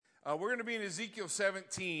We're going to be in Ezekiel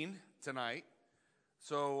 17 tonight.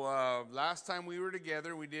 So last time we were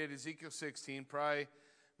together, we did Ezekiel 16, probably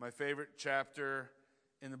my favorite chapter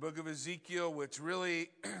in the book of Ezekiel, which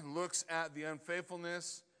really looks at the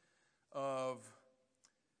unfaithfulness of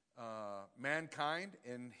mankind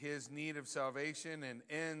and his need of salvation, and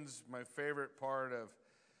ends. My favorite part of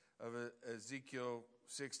Ezekiel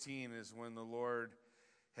 16 is when the Lord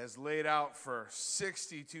has laid out for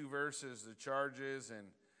 62 verses the charges,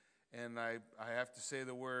 and I have to say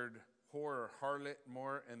the word whore or harlot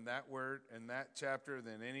more in that word, in that chapter,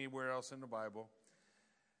 than anywhere else in the Bible.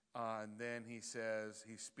 And then he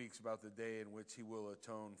speaks about the day in which he will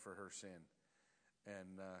atone for her sin.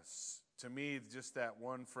 And to me, just that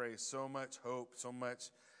one phrase, so much hope, so much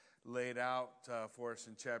laid out for us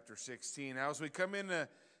in chapter 16. Now, as we come into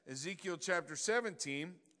Ezekiel chapter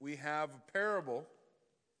 17, we have a parable.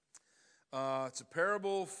 It's a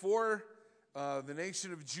parable for the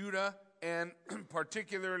nation of Judah, and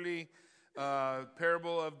particularly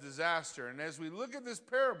parable of disaster. And as we look at this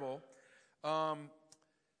parable, the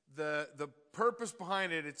purpose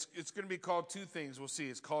behind it, it's going to be called two things. We'll see.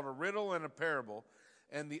 It's called a riddle and a parable.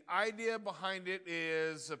 And the idea behind it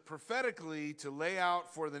is prophetically to lay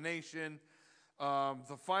out for the nation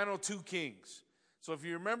the final two kings. So if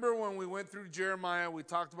you remember when we went through Jeremiah, we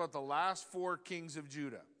talked about the last four kings of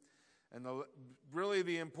Judah. And really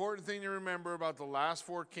the important thing to remember about the last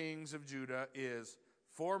four kings of Judah is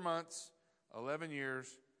 4 months, 11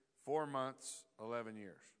 years, 4 months, 11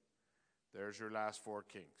 years. There's your last four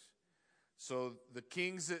kings. So the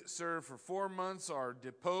kings that serve for 4 months are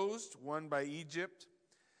deposed, one by Egypt,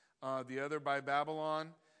 the other by Babylon,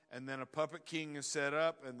 and then a puppet king is set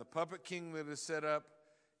up. And the puppet king that is set up,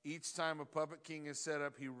 each time a puppet king is set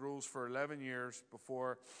up, he rules for 11 years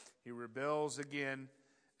before he rebels again.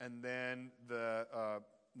 And then the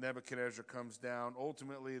Nebuchadnezzar comes down,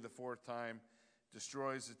 ultimately the fourth time,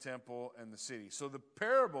 destroys the temple and the city. So the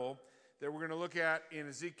parable that we're going to look at in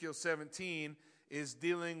Ezekiel 17 is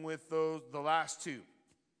dealing with the last two.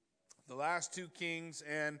 The last two kings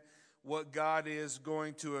and what God is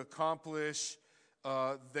going to accomplish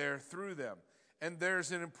there through them. And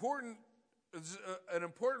there's an important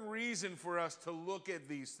reason for us to look at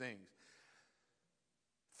these things.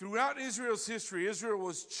 Throughout Israel's history, Israel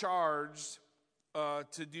was charged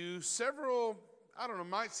to do several,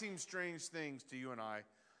 might seem strange things to you and I.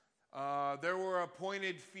 There were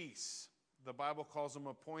appointed feasts. The Bible calls them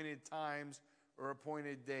appointed times or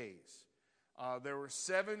appointed days. There were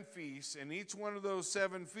 7 feasts, and each one of those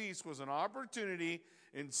 7 feasts was an opportunity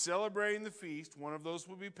in celebrating the feast. One of those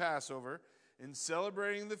would be Passover. In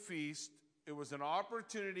celebrating the feast, it was an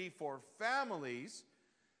opportunity for families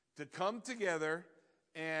to come together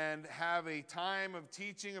and have a time of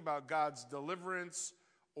teaching about God's deliverance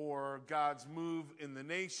or God's move in the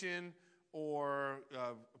nation or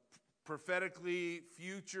prophetically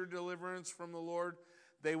future deliverance from the Lord.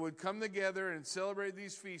 They would come together and celebrate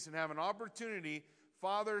these feasts and have an opportunity,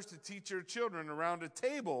 fathers, to teach their children around a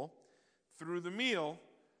table through the meal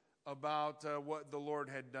about what the Lord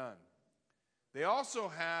had done. They also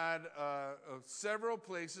had several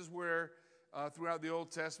places where throughout the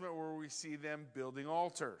Old Testament where we see them building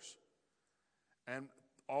altars. And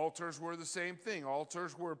altars were the same thing.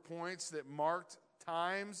 Altars were points that marked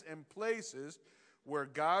times and places where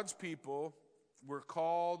God's people were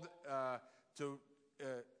called to,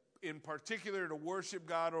 in particular, to worship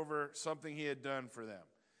God over something he had done for them.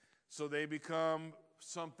 So they become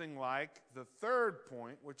something like the third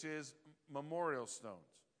point, which is memorial stones.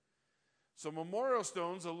 So memorial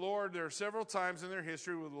stones, there are several times in their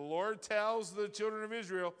history where the Lord tells the children of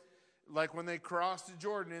Israel, like when they crossed the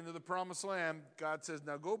Jordan into the promised land, God says,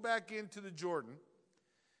 now go back into the Jordan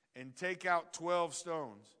and take out 12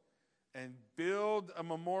 stones and build a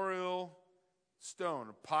memorial stone,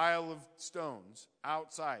 a pile of stones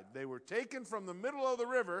outside. They were taken from the middle of the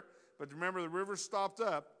river, but remember the river stopped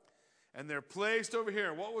up, and they're placed over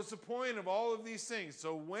here. What was the point of all of these things?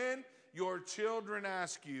 So when your children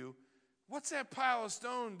ask you, what's that pile of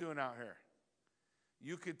stone doing out here?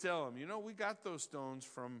 You could tell them, we got those stones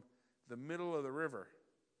from the middle of the river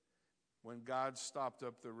when God stopped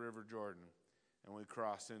up the river Jordan and we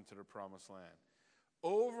crossed into the promised land.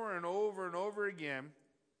 Over and over and over again,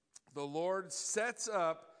 the Lord sets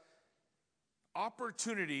up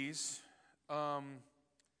opportunities and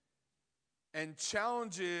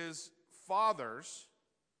challenges fathers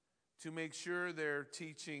to make sure they're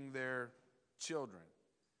teaching their children.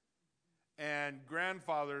 And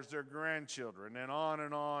grandfathers, their grandchildren, and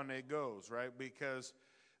on it goes, right? Because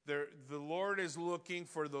the Lord is looking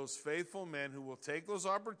for those faithful men who will take those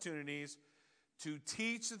opportunities to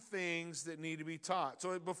teach the things that need to be taught.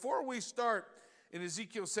 So before we start in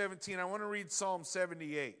Ezekiel 17, I want to read Psalm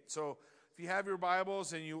 78. So if you have your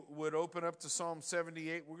Bibles and you would open up to Psalm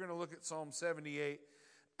 78, we're going to look at Psalm 78,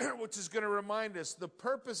 which is going to remind us the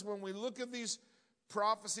purpose when we look at these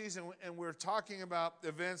prophecies and we're talking about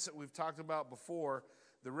events that we've talked about before,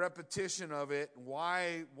 the repetition of it.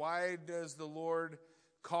 Why does the Lord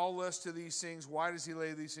call us to these things? Why does he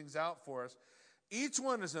lay these things out for us? Each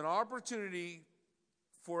one is an opportunity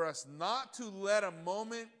for us not to let a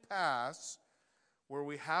moment pass where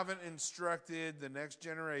we haven't instructed the next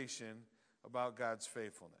generation about God's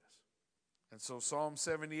faithfulness. And so Psalm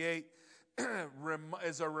 78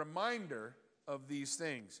 is a reminder of these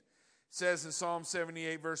things. It says in Psalm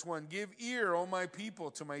 78 verse 1, "Give ear, O my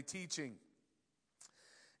people, to my teaching.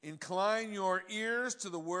 Incline your ears to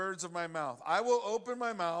the words of my mouth. I will open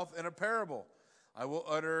my mouth in a parable. I will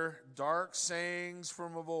utter dark sayings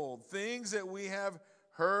from of old, things that we have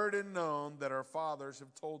heard and known that our fathers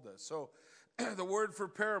have told us." So the word for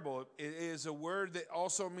parable is a word that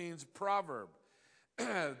also means proverb.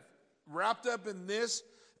 Wrapped up in this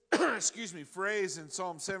phrase in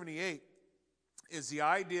Psalm 78 is the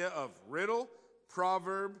idea of riddle,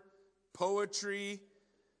 proverb, poetry,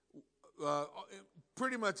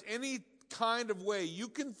 pretty much any kind of way you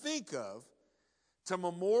can think of to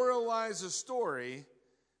memorialize a story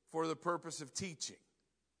for the purpose of teaching.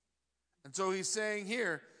 And so he's saying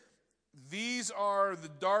here, these are the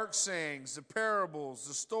dark sayings, the parables,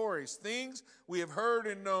 the stories, things we have heard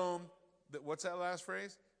and known. That, what's that last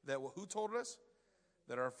phrase? That who told us?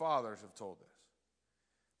 That our fathers have told us.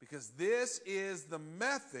 Because this is the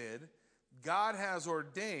method God has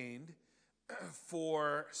ordained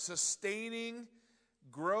for sustaining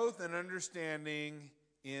growth and understanding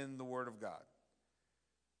in the Word of God.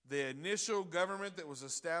 The initial government that was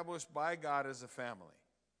established by God is a family,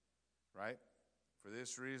 right? For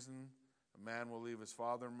this reason, a man will leave his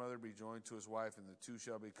father and mother, be joined to his wife, and the two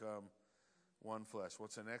shall become one flesh.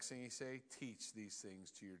 What's the next thing he say? Teach these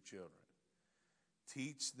things to your children.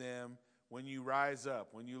 Teach them when you rise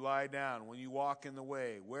up, when you lie down, when you walk in the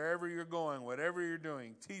way, wherever you're going, whatever you're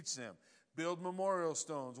doing, teach them. Build memorial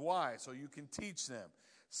stones. Why? So you can teach them.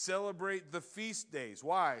 Celebrate the feast days.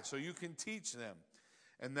 Why? So you can teach them.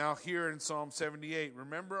 And now here in Psalm 78,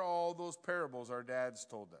 remember all those parables our dads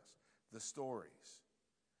told us. The stories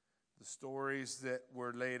that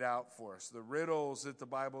were laid out for us, the riddles that the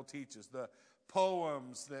Bible teaches, the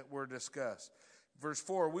poems that were discussed. Verse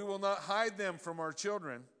 4, "We will not hide them from our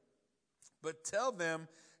children, but tell them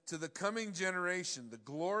to the coming generation the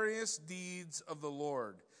glorious deeds of the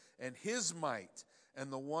Lord and his might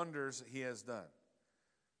and the wonders that he has done."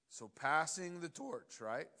 So passing the torch,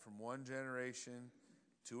 right, from one generation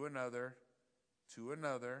to another, to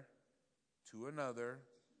another, to another.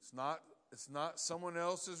 It's not someone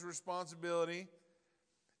else's responsibility.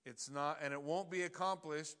 It's not, and it won't be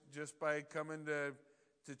accomplished just by coming to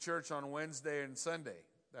church on Wednesday and Sunday.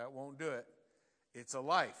 That won't do it. It's a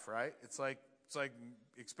life, right? It's like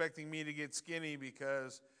expecting me to get skinny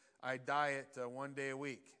because I diet 1 day a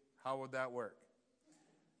week. How would that work?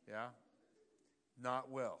 Yeah? Not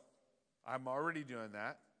well. I'm already doing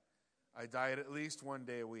that. I diet at least 1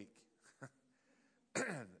 day a week.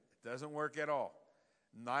 It doesn't work at all.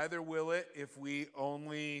 Neither will it if we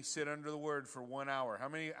only sit under the Word for 1 hour. How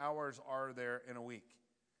many hours are there in a week?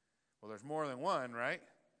 Well, there's more than one, right?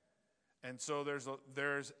 And so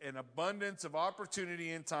there's an abundance of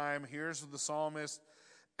opportunity in time. Here's the psalmist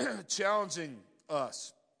challenging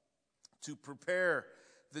us to prepare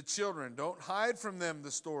the children. Don't hide from them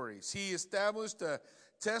the stories. He established a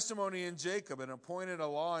testimony in Jacob and appointed a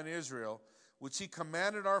law in Israel, which he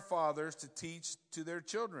commanded our fathers to teach to their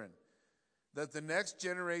children, that the next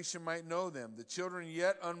generation might know them, the children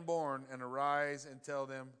yet unborn, and arise and tell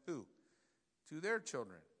them who? To their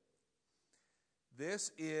children.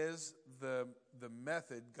 This is the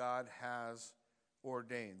method God has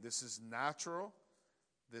ordained. This is natural.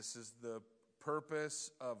 This is the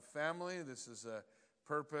purpose of family. This is a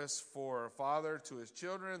purpose for a father to his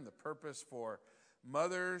children, the purpose for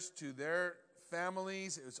mothers to their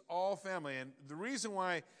families. It's all family. And the reason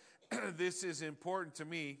why this is important to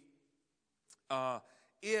me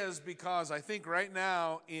is because I think right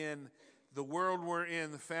now in the world we're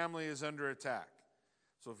in, the family is under attack.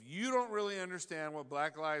 So if you don't really understand what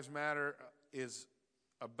Black Lives Matter is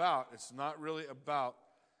about, it's not really about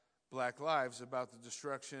Black lives, about the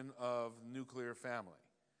destruction of nuclear family.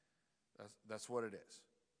 That's what it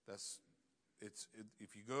is.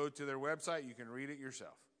 If you go to their website, you can read it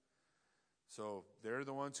yourself. So they're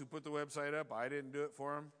the ones who put the website up. I didn't do it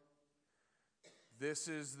for them. This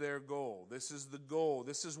is their goal. This is the goal.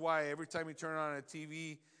 This is why every time you turn on a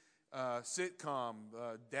TV sitcom,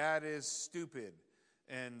 dad is stupid,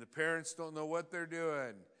 and the parents don't know what they're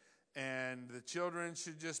doing, and the children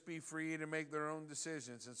should just be free to make their own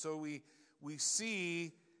decisions. And so we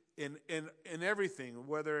see in everything,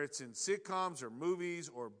 whether it's in sitcoms or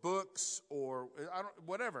movies or books or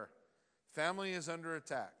whatever, family is under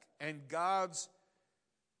attack. And God's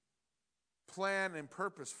plan and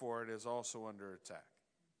purpose for it is also under attack.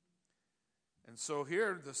 And so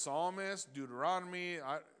here, the psalmist, Deuteronomy,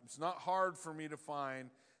 it's not hard for me to find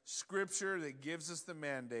scripture that gives us the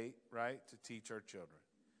mandate, right, to teach our children.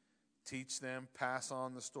 Teach them, pass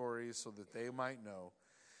on the stories so that they might know.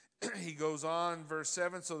 He goes on, verse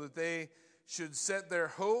 7, so that they should set their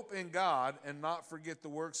hope in God and not forget the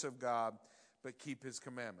works of God, but keep his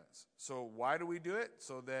commandments. So why do we do it?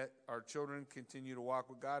 So that our children continue to walk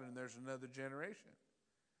with God and there's another generation.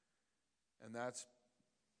 And that's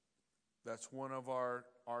one of our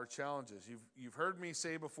challenges. You've heard me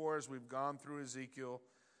say before as we've gone through Ezekiel,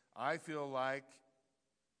 I feel like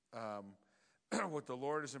what the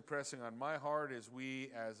Lord is impressing on my heart is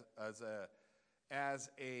we as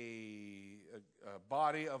a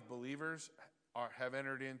body of believers have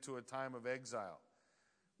entered into a time of exile.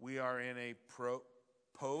 We are in a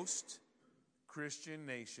post-Christian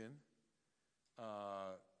nation.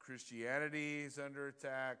 Christianity is under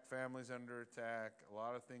attack. Families under attack. A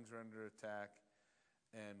lot of things are under attack.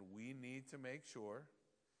 And we need to make sure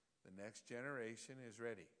the next generation is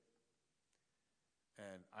ready.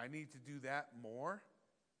 And I need to do that more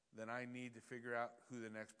than I need to figure out who the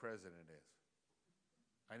next president is.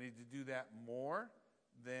 I need to do that more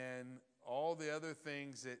than all the other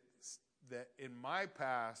things that in my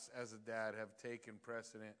past as a dad have taken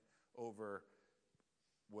precedent over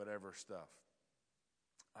whatever stuff.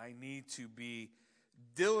 I need to be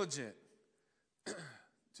diligent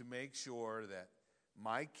to make sure that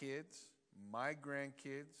my kids, my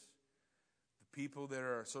grandkids, the people that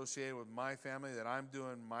are associated with my family, that I'm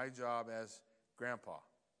doing my job as grandpa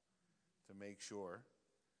to make sure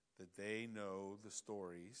that they know the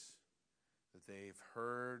stories, that they've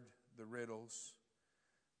heard the riddles,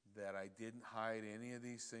 that I didn't hide any of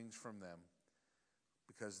these things from them,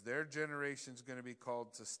 because their generation's going to be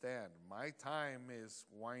called to stand. My time is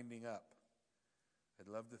winding up. I'd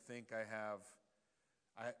love to think I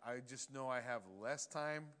just know I have less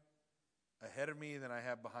time ahead of me than I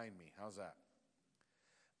have behind me. How's that?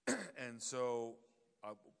 And so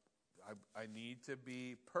I need to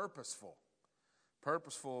be purposeful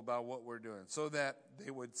about what we're doing, so that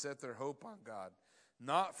they would set their hope on God,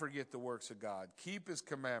 not forget the works of God, keep his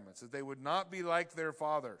commandments, that they would not be like their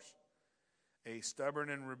fathers, a stubborn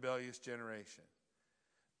and rebellious generation.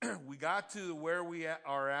 We got to where we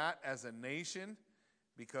are at as a nation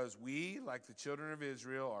because we, like the children of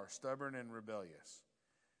Israel, are stubborn and rebellious.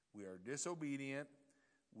 We are disobedient.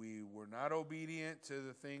 We were not obedient to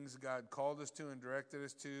the things God called us to and directed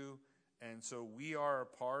us to, and so we are a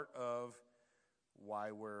part of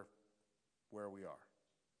why we're where we are,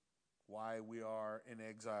 why we are in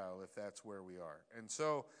exile, if that's where we are. And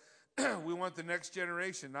so we want the next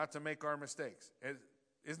generation not to make our mistakes.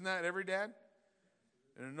 Isn't that every dad?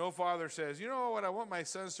 And no father says, you know what, I want my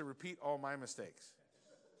sons to repeat all my mistakes.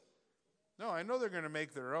 No, I know they're going to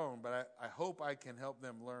make their own, but I hope I can help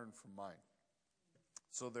them learn from mine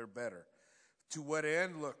so they're better. To what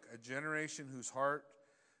end? Look, a generation whose heart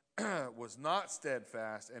was not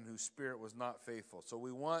steadfast and whose spirit was not faithful. So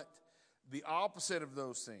we want the opposite of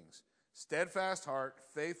those things. Steadfast heart,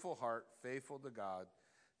 faithful to God.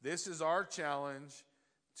 This is our challenge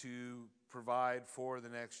to provide for the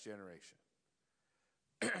next generation.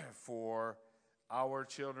 For our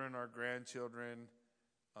children, our grandchildren,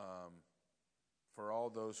 for all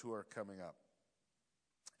those who are coming up.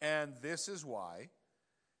 And this is why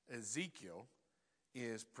Ezekiel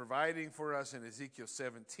is providing for us in Ezekiel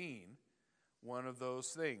 17 one of those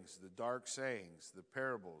things, the dark sayings, the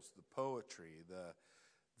parables, the poetry,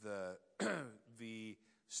 the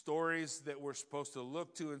stories that we're supposed to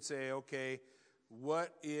look to and say, okay,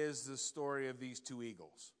 what is the story of these two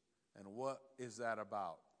eagles? And what is that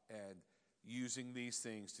about? And using these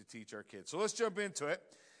things to teach our kids. So let's jump into it.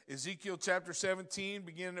 Ezekiel chapter 17,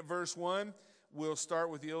 beginning at verse 1. We'll start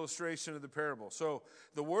with the illustration of the parable. So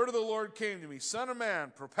the word of the Lord came to me, Son of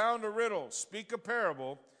man, propound a riddle, speak a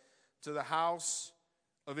parable to the house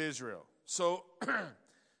of Israel. So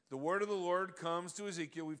the word of the Lord comes to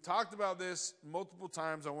Ezekiel. We've talked about this multiple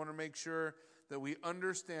times. I want to make sure that we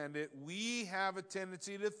understand it. We have a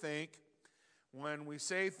tendency to think when we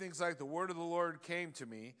say things like the word of the Lord came to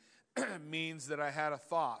me, means that I had a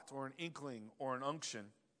thought or an inkling or an unction.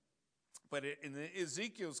 But in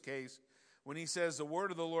Ezekiel's case, when he says the word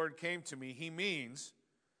of the Lord came to me, he means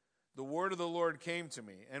the word of the Lord came to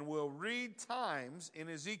me. And we'll read times in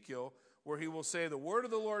Ezekiel where he will say the word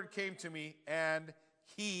of the Lord came to me and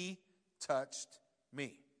he touched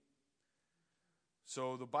me.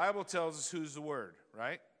 So the Bible tells us who's the Word,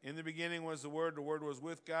 right? In the beginning was the Word was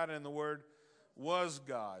with God, and the Word was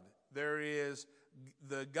God. There is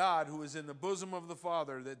the God who is in the bosom of the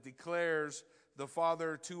Father that declares the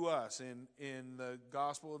Father to us in the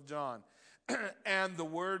Gospel of John. And the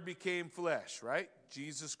Word became flesh, right?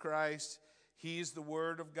 Jesus Christ, He's the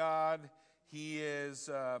Word of God. He is,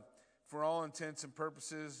 for all intents and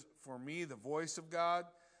purposes, for me, the voice of God.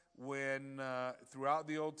 When throughout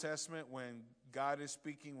the Old Testament, when God is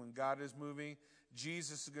speaking, when God is moving,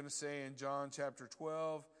 Jesus is going to say in John chapter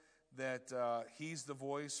 12 that he's the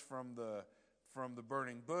voice from the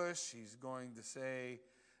burning bush. He's going to say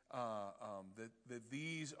that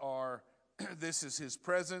these are, this is his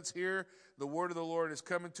presence here. The word of the Lord is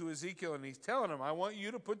coming to Ezekiel, and he's telling him, I want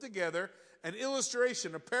you to put together an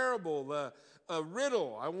illustration, a parable, a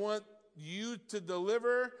riddle. I want you to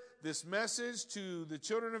deliver this message to the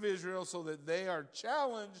children of Israel so that they are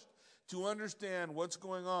challenged to understand what's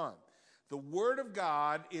going on. The Word of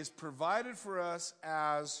God is provided for us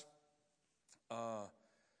as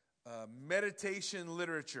meditation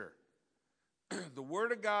literature. The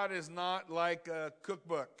Word of God is not like a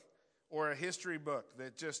cookbook or a history book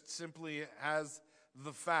that just simply has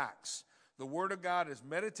the facts. The Word of God is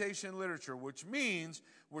meditation literature, which means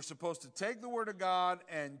we're supposed to take the Word of God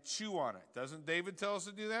and chew on it. Doesn't David tell us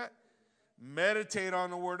to do that? Meditate on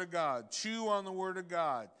the Word of God. Chew on the Word of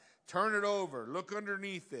God. Turn it over. Look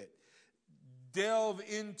underneath it. Delve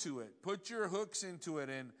into it. Put your hooks into it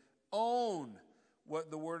and own what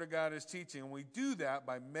the Word of God is teaching. And we do that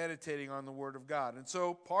by meditating on the Word of God. And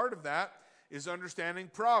so part of that is understanding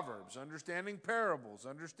Proverbs, understanding parables,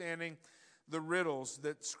 understanding the riddles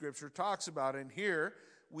that Scripture talks about. And here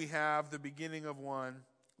we have the beginning of one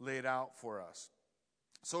laid out for us.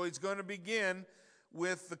 So he's going to begin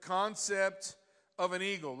with the concept of an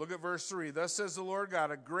eagle. Look at verse 3. Thus says the Lord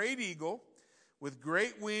God, a great eagle with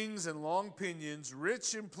great wings and long pinions,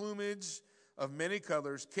 rich in plumage of many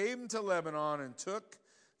colors, came to Lebanon and took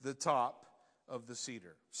the top of the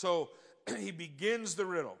cedar. So he begins the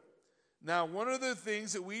riddle. Now, one of the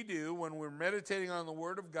things that we do when we're meditating on the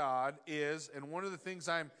Word of God is, and one of the things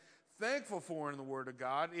I'm thankful for in the Word of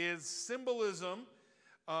God, is symbolism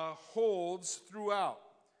holds throughout.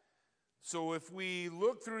 So if we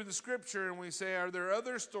look through the Scripture and we say, are there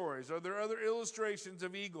other stories? Are there other illustrations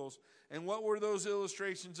of eagles? And what were those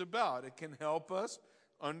illustrations about? It can help us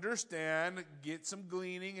understand, get some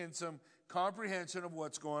gleaning and some comprehension of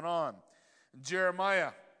what's going on.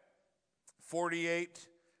 Jeremiah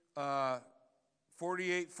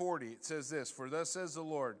 48:40, it says this, for thus says the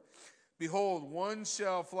Lord, behold, one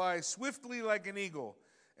shall fly swiftly like an eagle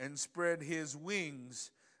and spread his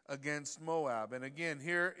wings against Moab. And again,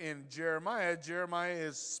 here in Jeremiah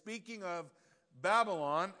is speaking of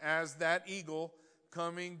Babylon as that eagle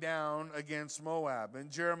coming down against Moab. In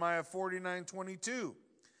Jeremiah 49:22,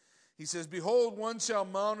 he says, behold, one shall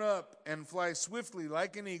mount up and fly swiftly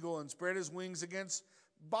like an eagle and spread his wings against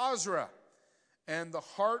Bozrah. And the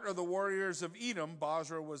heart of the warriors of Edom,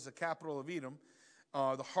 Bozrah was the capital of Edom,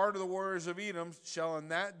 the heart of the warriors of Edom shall in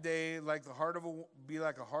that day be like a heart of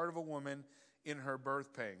a woman in her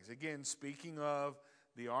birth pangs. Again, speaking of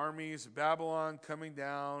the armies of Babylon coming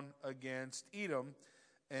down against Edom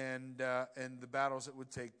and the battles that would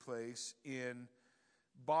take place in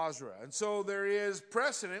Bozrah. And so there is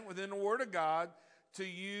precedent within the Word of God to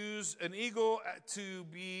use an eagle to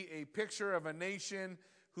be a picture of a nation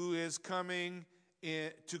who is coming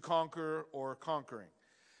in to conquer or conquering.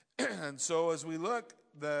 And so as we look,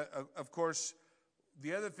 of course,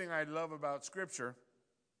 the other thing I love about Scripture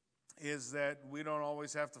is that we don't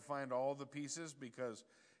always have to find all the pieces because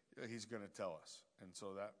he's going to tell us. And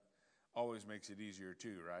so that always makes it easier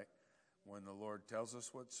too, right? When the Lord tells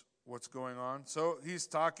us what's going on. So he's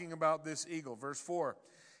talking about this eagle. Verse 4,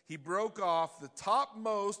 he broke off the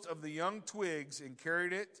topmost of the young twigs and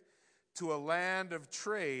carried it to a land of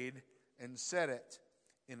trade and set it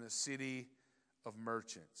in a city of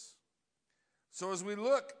merchants. So as we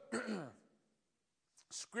look,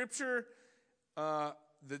 Scripture,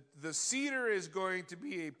 the cedar is going to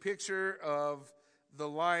be a picture of the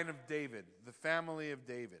line of David, the family of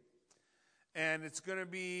David. And it's going to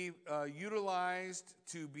be utilized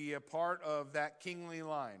to be a part of that kingly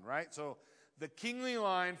line, right? So the kingly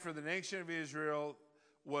line for the nation of Israel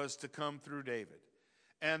was to come through David.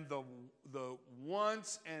 And the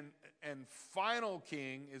once and final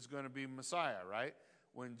king is going to be Messiah, right?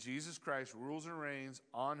 when Jesus Christ rules and reigns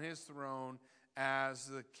on his throne as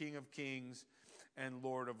the King of Kings and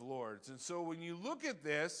Lord of Lords. And so when you look at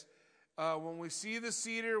this, when we see the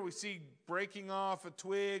cedar, we see breaking off a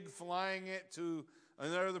twig, flying it to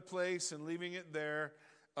another place and leaving it there.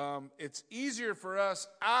 It's easier for us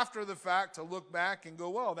after the fact to look back and go,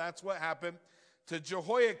 well, that's what happened to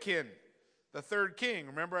Jehoiakim, the third king.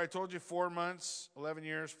 Remember I told you 4 months, 11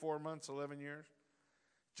 years, 4 months, 11 years?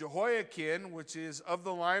 Jehoiakim, which is of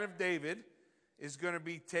the line of David, is going to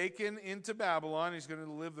be taken into Babylon. He's going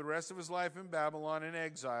to live the rest of his life in Babylon in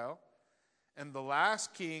exile. And the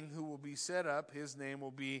last king who will be set up, his name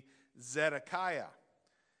will be Zedekiah.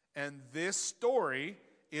 And this story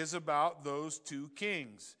is about those two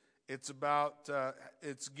kings. It's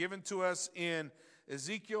given to us in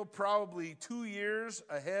Ezekiel probably 2 years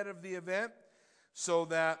ahead of the event, so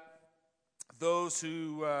that those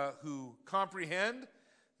who comprehend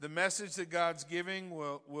the message that God's giving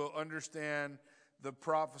will understand the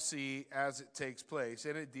prophecy as it takes place.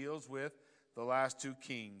 And it deals with the last two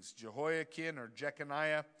kings, Jehoiakim or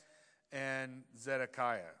Jeconiah and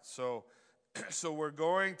Zedekiah. So we're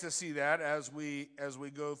going to see that as we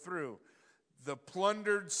go through. The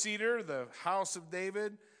plundered cedar, the house of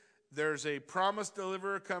David, there's a promised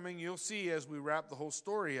deliverer coming. You'll see as we wrap the whole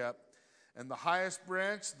story up. And the highest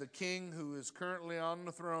branch, the king who is currently on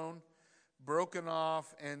the throne, broken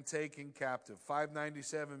off and taken captive.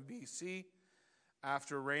 597 BC,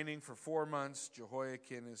 after reigning for 4 months,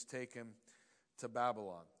 Jehoiakim is taken to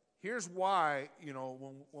Babylon. Here's why,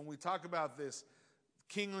 when we talk about this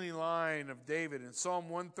kingly line of David, in Psalm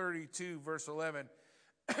 132, verse 11,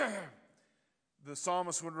 the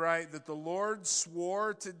psalmist would write that the Lord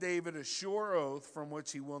swore to David a sure oath from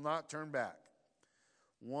which he will not turn back.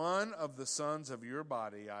 One of the sons of your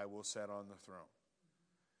body I will set on the throne.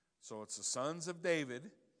 So it's the sons of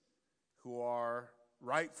David who are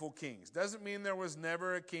rightful kings. Doesn't mean there was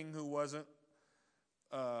never a king who wasn't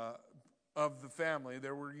of the family.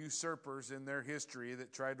 There were usurpers in their history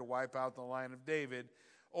that tried to wipe out the line of David.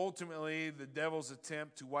 Ultimately, the devil's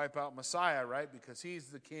attempt to wipe out Messiah, right? Because he's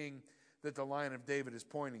the king that the line of David is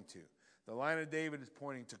pointing to. The line of David is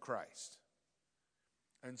pointing to Christ.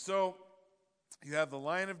 And so you have the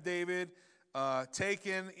line of David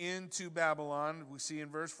taken into Babylon. We see in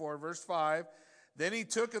verse 4, verse 5. Then he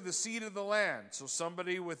took of the seed of the land. So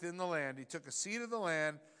somebody within the land. He took a seed of the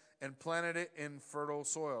land and planted it in fertile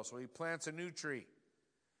soil. So he plants a new tree.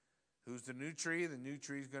 Who's the new tree? The new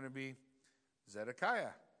tree is going to be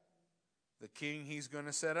Zedekiah, the king he's going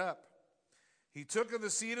to set up. He took of the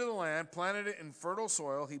seed of the land, planted it in fertile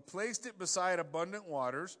soil. He placed it beside abundant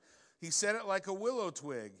waters. He set it like a willow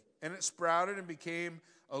twig, and it sprouted and became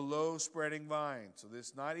a low spreading vine. So this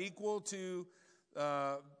is not equal to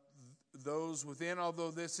those within,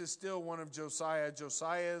 although this is still one of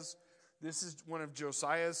this is one of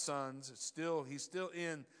Josiah's sons. He's still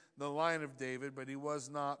in the line of David, but he was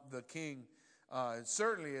not the king. It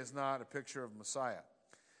certainly is not a picture of Messiah.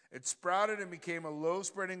 It sprouted and became a low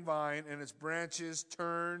spreading vine, and its branches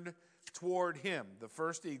turned toward him, the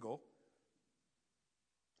first eagle.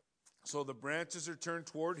 So the branches are turned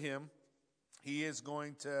toward him. He is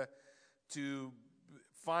going to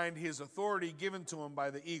find his authority given to him by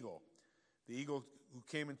the eagle. The eagle who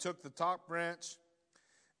came and took the top branch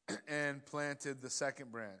and planted the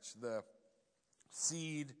second branch, the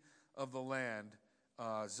seed of the land,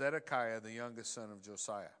 Zedekiah, the youngest son of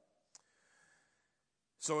Josiah.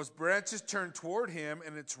 So its branches turned toward him,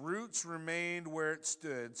 and its roots remained where it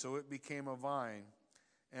stood, so it became a vine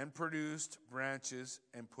and produced branches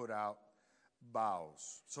and put out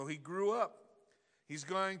boughs. So he grew up. He's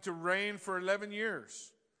going to reign for 11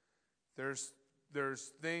 years. There's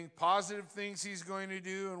positive things he's going to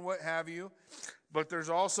do and what have you, but there's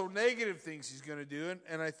also negative things he's going to do.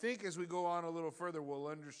 And I think as we go on a little further, we'll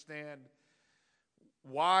understand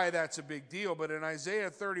why that's a big deal. But in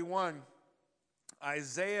Isaiah 31,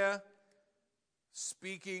 Isaiah,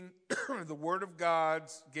 speaking the word of God,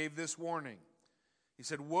 gave this warning. He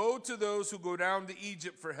said, "Woe to those who go down to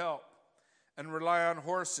Egypt for help and rely on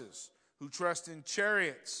horses, who trust in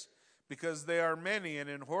chariots because they are many, and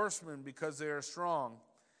in horsemen because they are strong,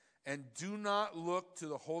 and do not look to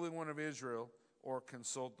the Holy One of Israel or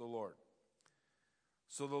consult the Lord."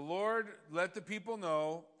 So the Lord let the people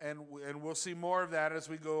know, and we'll see more of that as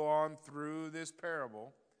we go on through this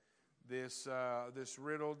parable, this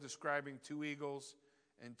riddle describing two eagles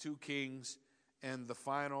and two kings, and the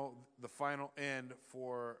final end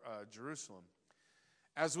for Jerusalem.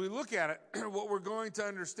 As we look at it, what we're going to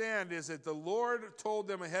understand is that the Lord told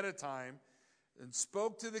them ahead of time and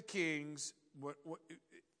spoke to the kings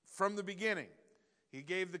from the beginning. He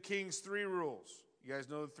gave the kings 3 rules. You guys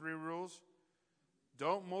know the 3 rules?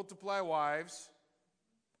 Don't multiply wives.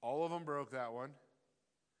 All of them broke that one.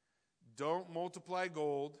 Don't multiply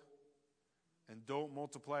gold. And don't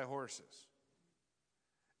multiply horses.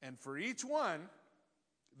 And for each one,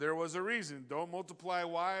 there was a reason. Don't multiply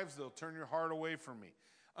wives. They'll turn your heart away from me.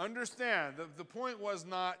 Understand, the point was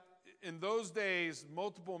not, in those days,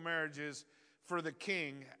 multiple marriages for the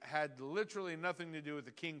king had literally nothing to do with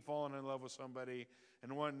the king falling in love with somebody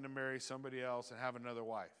and wanting to marry somebody else and have another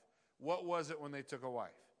wife. What was it when they took a wife?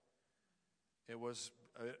 It was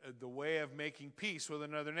the way of making peace with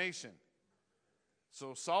another nation.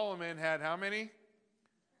 So Solomon had how many?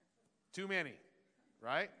 Too many,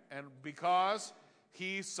 right? And because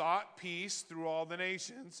he sought peace through all the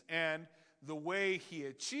nations, and the way he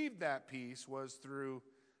achieved that peace was through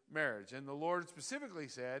marriage. And the Lord specifically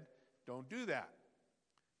said, don't do that.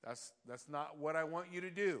 That's not what I want you to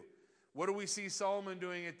do. What do we see Solomon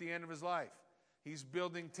doing at the end of his life? He's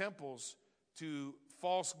building temples to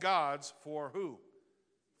false gods for who?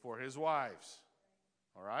 For his wives.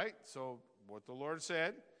 All right? So what the Lord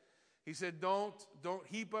said, he said, don't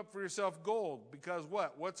heap up for yourself gold, because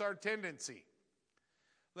what? What's our tendency?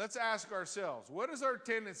 Let's ask ourselves, what is our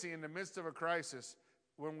tendency in the midst of a crisis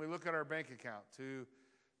when we look at our bank account?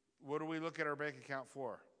 What do we look at our bank account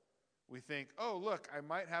for? We think, oh, look, I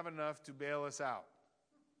might have enough to bail us out,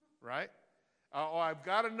 right? I've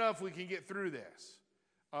got enough, we can get through this.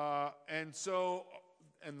 And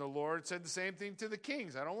the Lord said the same thing to the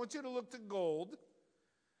kings. I don't want you to look to gold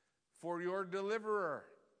for your deliverer.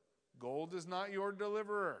 Gold is not your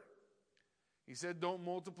deliverer. He said, don't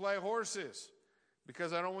multiply horses,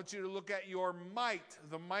 because I don't want you to look at your might.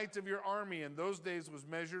 The might of your army in those days was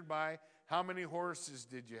measured by how many horses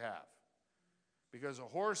did you have. Because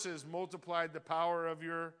horses multiplied the power of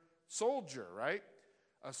your soldier, right?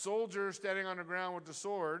 A soldier standing on the ground with a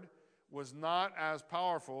sword was not as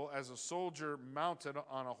powerful as a soldier mounted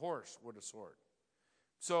on a horse with a sword.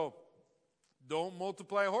 So, don't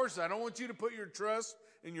multiply horses. I don't want you to put your trust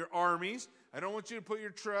in your armies. I don't want you to put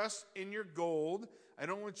your trust in your gold. I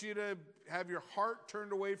don't want you to have your heart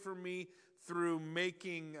turned away from me through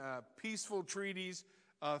making peaceful treaties,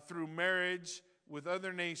 through marriage with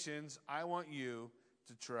other nations. I want you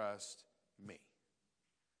to trust me.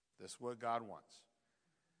 That's what God wants.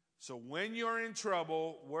 So when you're in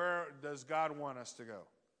trouble, where does God want us to go?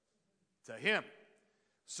 To Him.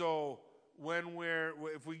 So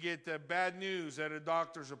if we get bad news at a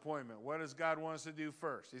doctor's appointment, what does God want us to do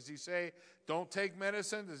first? Does He say, don't take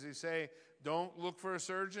medicine? Does He say, don't look for a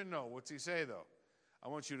surgeon? No. What's He say, though? I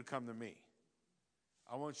want you to come to me.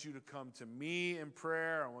 I want you to come to me in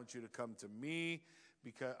prayer. I want you to come to me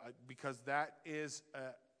because that is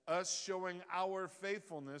us showing our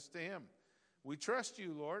faithfulness to Him. We trust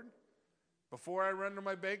you, Lord. Before I run to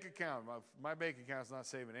my bank account, my bank account's not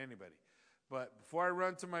saving anybody. But before I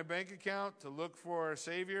run to my bank account to look for a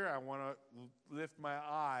Savior, I want to lift my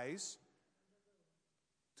eyes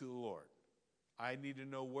to the Lord. I need to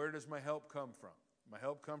know, where does my help come from? My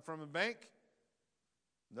help come from the bank?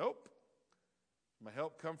 Nope. My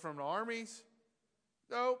help come from the armies?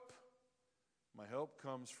 Nope. My help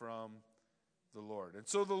comes from the Lord. And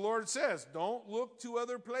so the Lord says, don't look to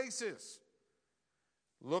other places.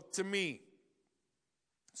 Look to me.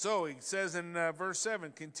 So he says in verse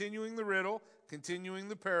 7, continuing the riddle, continuing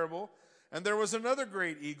the parable, and there was another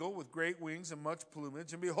great eagle with great wings and much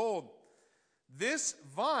plumage, and behold, this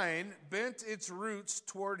vine bent its roots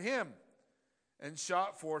toward him and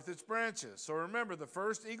shot forth its branches. So remember, the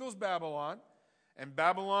first eagle's Babylon, and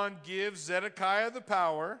Babylon gives Zedekiah the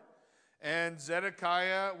power. And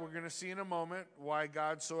Zedekiah, we're going to see in a moment why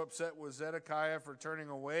God's so upset with Zedekiah for turning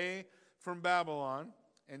away from Babylon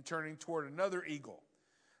and turning toward another eagle.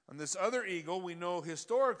 And this other eagle, we know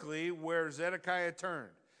historically where Zedekiah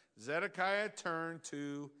turned. Zedekiah turned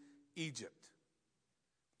to Egypt.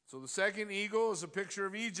 So the second eagle is a picture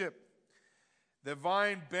of Egypt. The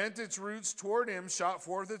vine bent its roots toward him, shot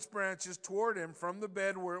forth its branches toward him from the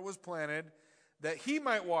bed where it was planted, that he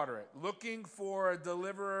might water it, looking for a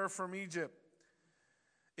deliverer from Egypt.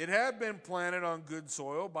 It had been planted on good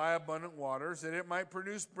soil by abundant waters, that it might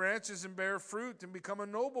produce branches and bear fruit and become a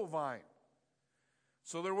noble vine.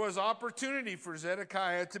 So there was opportunity for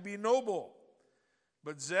Zedekiah to be noble.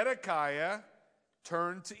 But Zedekiah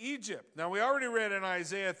turned to Egypt. Now, we already read in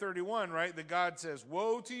Isaiah 31, right, that God says,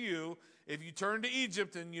 woe to you if you turn to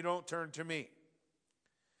Egypt and you don't turn to me.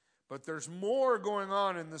 But there's more going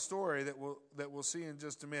on in the story that we'll see in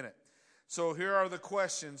just a minute. So here are the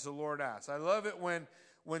questions the Lord asks. I love it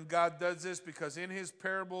when God does this, because in his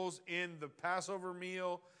parables, in the Passover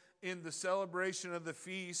meal, in the celebration of the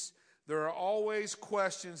feast, there are always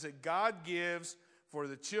questions that God gives for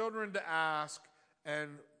the children to ask, and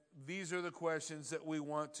these are the questions that we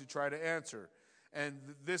want to try to answer. And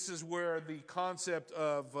this is where the concept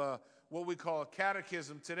of what we call a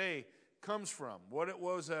catechism today comes from. What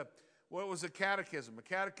was a catechism? A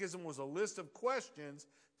catechism was a list of questions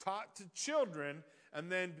taught to children,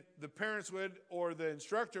 and then the parents would, or the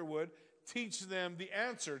instructor would, teach them the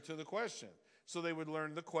answer to the question. So they would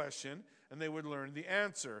learn the question, and they would learn the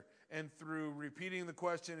answer. And through repeating the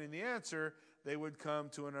question and the answer, they would come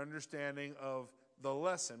to an understanding of the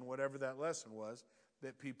lesson, whatever that lesson was,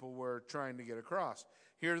 that people were trying to get across.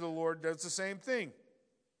 Here the Lord does the same thing.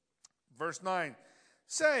 Verse 9,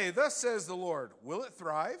 say, thus says the Lord, will it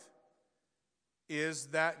thrive? Is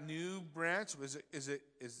that new branch, is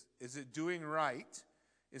it doing right?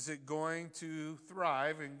 Is it going to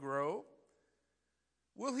thrive and grow?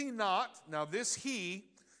 Will he not? Now this he,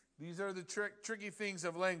 these are the tricky things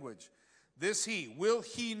of language. This he, will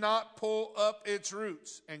he not pull up its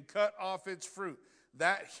roots and cut off its fruit?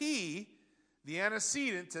 That he, the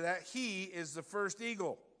antecedent to that he, is the first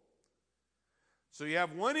eagle. So you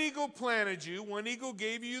have one eagle planted you, one eagle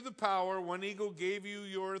gave you the power, one eagle gave you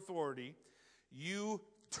your authority. You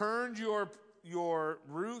turned your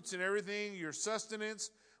roots and everything, your sustenance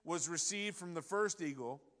was received from the first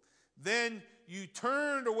eagle. Then you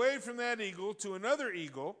turned away from that eagle to another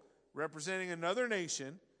eagle, representing another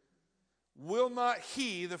nation. Will not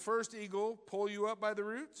he, the first eagle, pull you up by the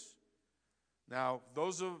roots? Now,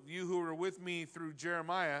 those of you who were with me through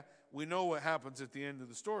Jeremiah, we know what happens at the end of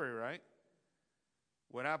the story, right?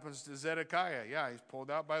 What happens to Zedekiah? Yeah, he's pulled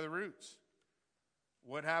out by the roots.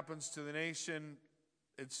 What happens to the nation?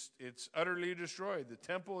 It's utterly destroyed. The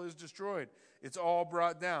temple is destroyed. It's all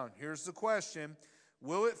brought down. Here's the question.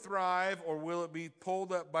 Will it thrive, or will it be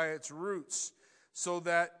pulled up by its roots so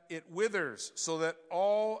that it withers, so that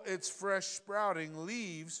all its fresh sprouting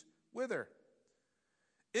leaves wither?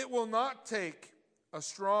 It will not take a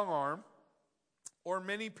strong arm or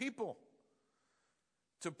many people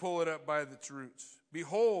to pull it up by its roots.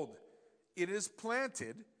 Behold, it is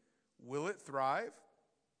planted. Will it thrive?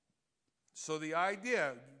 So the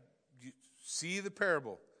idea, you see the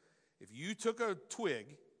parable. If you took a twig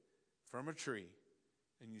from a tree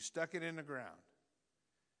and you stuck it in the ground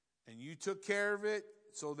and you took care of it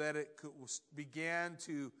so that it began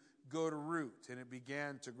to go to root and it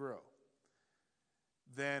began to grow,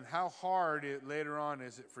 then how hard later on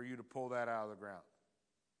is it for you to pull that out of the ground?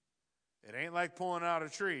 It ain't like pulling out a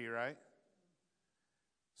tree, right?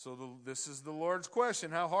 So this is the Lord's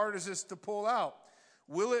question. How hard is this to pull out?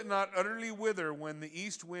 Will it not utterly wither when the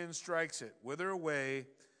east wind strikes it? Wither away,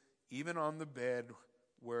 even on the bed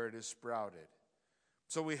where it is sprouted.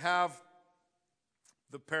 So we have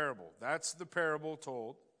the parable. That's the parable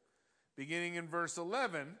told. Beginning in verse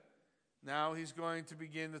 11, now he's going to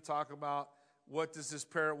begin to talk about what's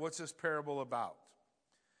this parable about.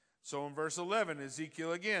 So in verse 11,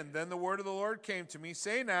 Ezekiel again, then the word of the Lord came to me,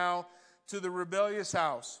 say now to the rebellious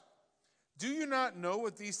house, do you not know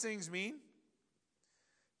what these things mean?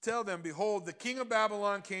 Tell them, behold, the king of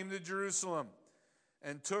Babylon came to Jerusalem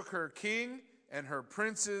and took her king and her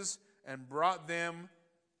princes and brought them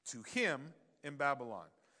to him in Babylon.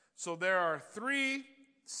 So there are three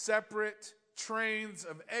separate trains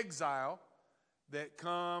of exile that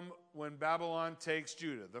come when Babylon takes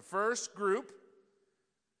Judah. The first group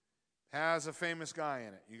has a famous guy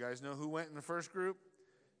in it. You guys know who went in the first group?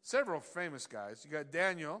 Several famous guys. You got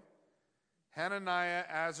Daniel, Hananiah,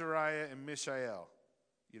 Azariah, and Mishael.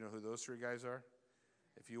 You know who those three guys are?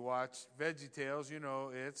 If you watch VeggieTales, you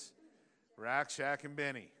know it's Rack, Shack, and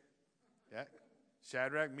Benny. Yeah?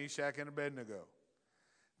 Shadrach, Meshach, and Abednego.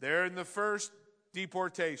 They're in the first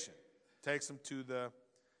deportation. Takes them to the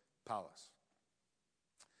palace.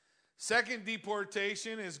 Second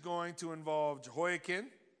deportation is going to involve Jehoiakim.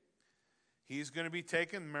 He's going to be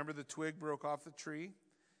taken. Remember, the twig broke off the tree.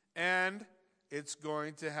 And it's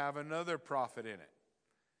going to have another prophet in it.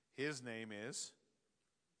 His name is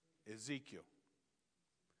Ezekiel.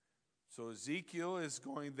 So Ezekiel is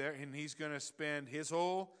going there, and he's going to spend his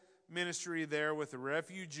whole ministry there with the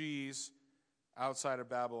refugees outside of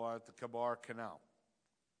Babylon at the Kabar Canal.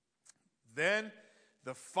 Then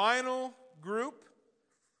the final group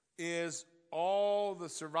is all the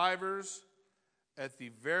survivors at the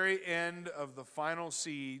very end of the final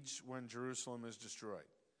siege when Jerusalem is destroyed.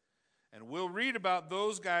 And we'll read about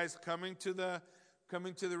those guys coming to the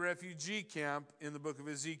refugee camp in the book of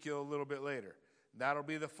Ezekiel a little bit later. That'll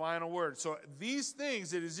be the final word. So these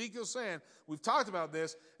things that Ezekiel's saying, we've talked about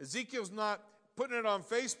this. Ezekiel's not putting it on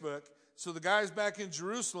Facebook so the guys back in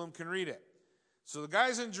Jerusalem can read it. So the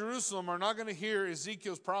guys in Jerusalem are not going to hear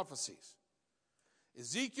Ezekiel's prophecies.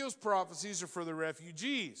 Ezekiel's prophecies are for the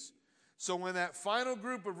refugees. So when that final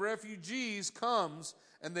group of refugees comes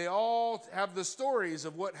and they all have the stories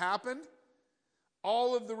of what happened,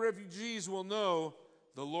 all of the refugees will know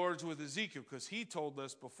the Lord's with Ezekiel because he told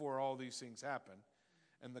us before all these things happen.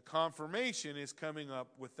 And the confirmation is coming up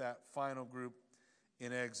with that final group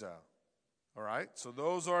in exile. All right, so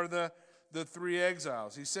those are the three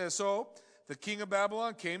exiles. He says, so the king of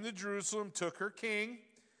Babylon came to Jerusalem, took her king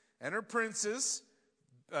and her princes.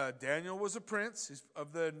 Daniel was a prince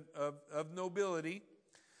of nobility,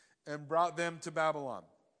 and brought them to Babylon.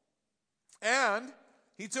 And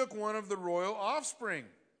he took one of the royal offspring,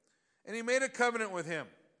 and he made a covenant with him.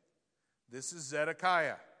 This is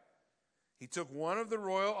Zedekiah. He took one of the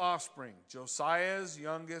royal offspring, Josiah's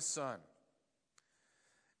youngest son,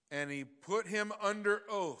 and he put him under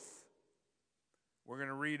oath. We're going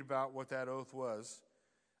to read about what that oath was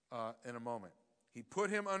in a moment. He put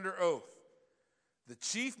him under oath. The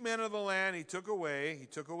chief men of the land he took away. He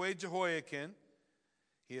took away Jehoiakim.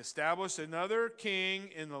 He established another king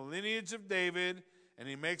in the lineage of David, and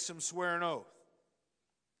he makes him swear an oath.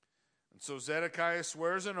 And so Zedekiah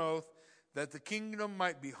swears an oath that the kingdom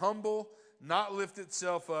might be humble, not lift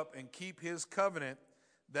itself up, and keep his covenant,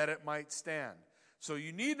 that it might stand. So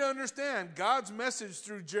you need to understand, God's message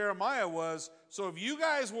through Jeremiah was, so if you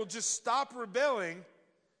guys will just stop rebelling,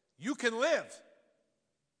 you can live.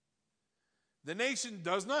 The nation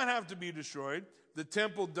does not have to be destroyed. The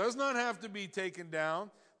temple does not have to be taken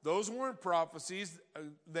down. Those weren't prophecies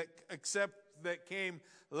that came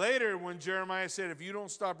later when Jeremiah said, if you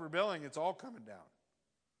don't stop rebelling, it's all coming down.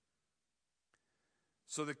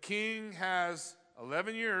 So the king has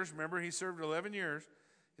 11 years. Remember, he served 11 years.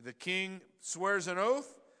 The king swears an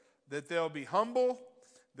oath that they'll be humble,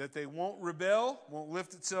 that they won't rebel, won't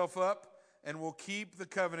lift itself up, and will keep the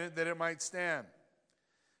covenant that it might stand.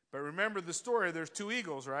 But remember the story, there's two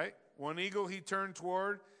eagles, right? One eagle he turned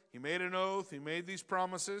toward, he made an oath, he made these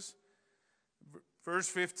promises. Verse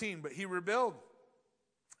 15, but he rebelled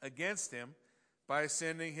against him by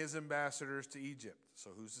sending his ambassadors to Egypt. So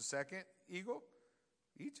who's the second eagle?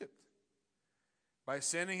 Egypt. By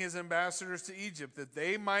sending his ambassadors to Egypt that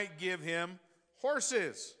they might give him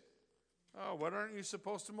horses. Oh, what aren't you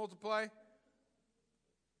supposed to multiply?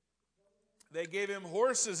 They gave him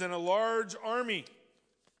horses and a large army.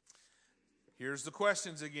 Here's the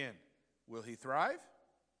questions again. Will he thrive?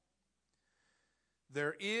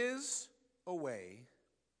 There is a way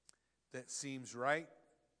that seems right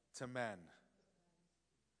to men,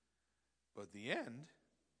 but the end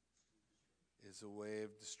is a way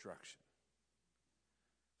of destruction.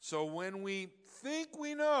 So when we think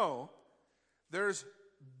we know, there's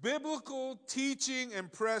biblical teaching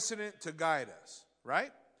and precedent to guide us,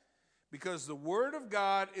 right? Because the Word of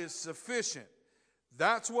God is sufficient.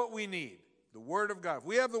 That's what we need. The Word of God. If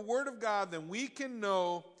we have the Word of God, then we can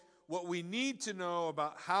know what we need to know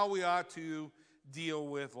about how we ought to deal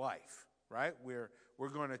with life, right? We're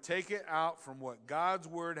going to take it out from what God's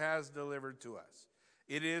Word has delivered to us.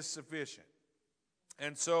 It is sufficient.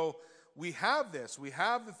 And so we have this. We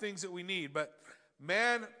have the things that we need. But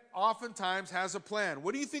man oftentimes has a plan.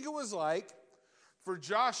 What do you think it was like for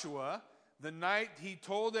Joshua the night he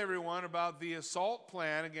told everyone about the assault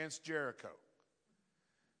plan against Jericho?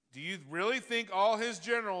 Do you really think all his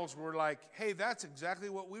generals were like, hey, that's exactly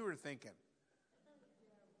what we were thinking?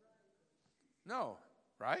 No,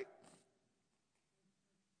 right?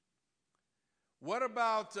 What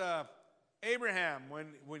about Abraham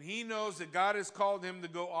when he knows that God has called him to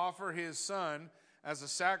go offer his son as a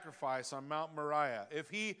sacrifice on Mount Moriah? If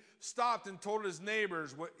he stopped and told his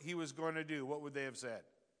neighbors what he was going to do, what would they have said?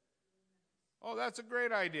 Oh, that's a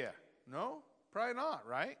great idea. No, probably not,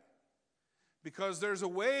 right? Because there's a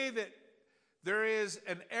way that there is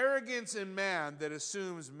an arrogance in man that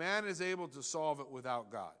assumes man is able to solve it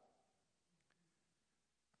without God.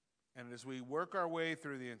 And as we work our way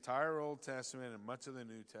through the entire Old Testament and much of the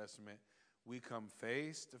New Testament, we come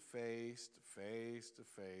face to face to face to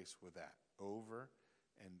face with that over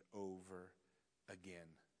and over again.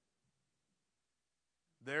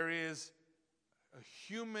 There is a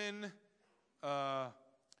human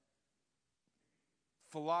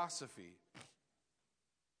philosophy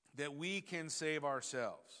that we can save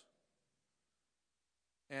ourselves.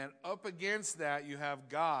 And up against that, you have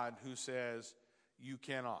God who says, you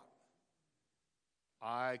cannot.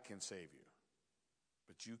 I can save you,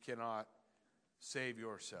 but you cannot save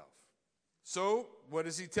yourself. So, what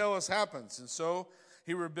does he tell us happens? And so,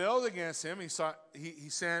 he rebelled against him. He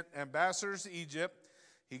sent ambassadors to Egypt.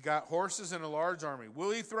 He got horses and a large army.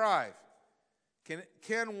 Will he thrive?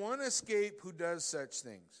 Can one escape who does such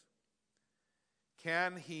things?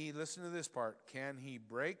 Can he, listen to this part, can he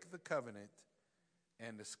break the covenant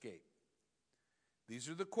and escape? These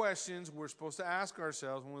are the questions we're supposed to ask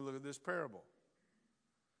ourselves when we look at this parable.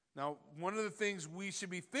 Now, one of the things we should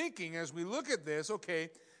be thinking as we look at this, okay,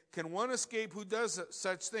 can one escape who does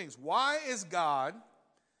such things? Why is God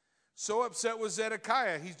so upset with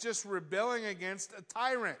Zedekiah? He's just rebelling against a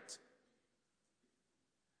tyrant.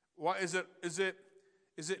 Why isn't it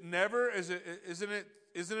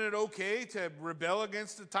okay to rebel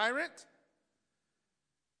against a tyrant?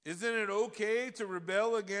 Isn't it okay to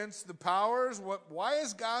rebel against the powers? Why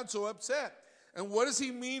is God so upset? And what does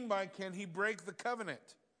he mean by can he break the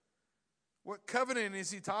covenant? What covenant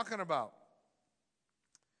is he talking about?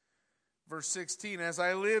 Verse 16, as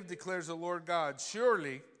I live, declares the Lord God,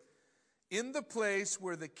 surely in the place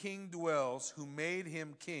where the king dwells, who made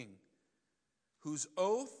him king, whose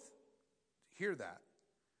oath, hear that,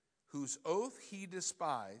 whose oath he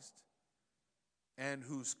despised, and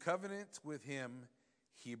whose covenant with him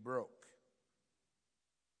he broke.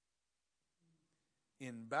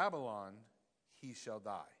 In Babylon he shall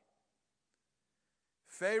die.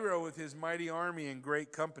 Pharaoh with his mighty army and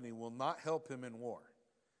great company will not help him in war.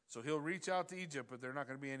 So he'll reach out to Egypt, but there's not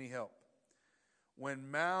going to be any help.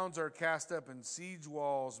 When mounds are cast up and siege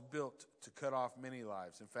walls built to cut off many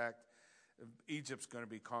lives. In fact, Egypt's going to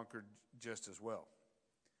be conquered just as well.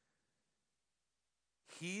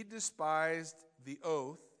 He despised the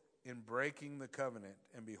oath in breaking the covenant,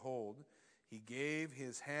 and behold, he gave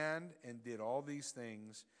his hand and did all these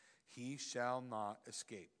things. He shall not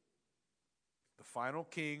escape. The final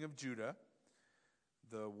king of Judah,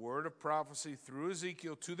 the word of prophecy through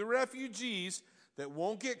Ezekiel to the refugees that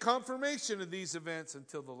won't get confirmation of these events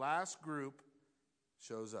until the last group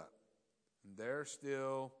shows up. And they're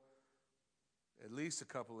still at least a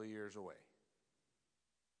couple of years away.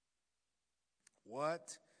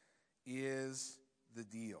 What is the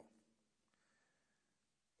deal?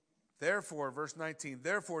 Therefore, verse 19,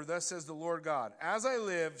 therefore, thus says the Lord God, as I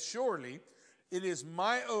live, surely it is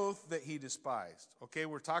my oath that he despised. Okay,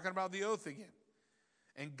 we're talking about the oath again.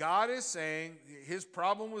 And God is saying his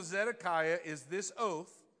problem with Zedekiah is this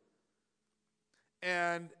oath.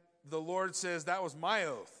 And the Lord says, that was my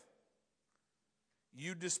oath.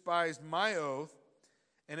 You despised my oath,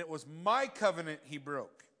 and it was my covenant he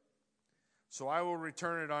broke. So I will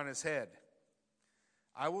return it on his head.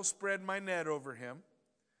 I will spread my net over him.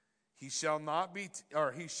 He shall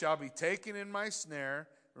be taken in my snare.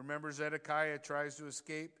 Remember, Zedekiah tries to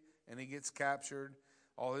escape, and he gets captured.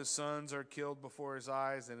 All his sons are killed before his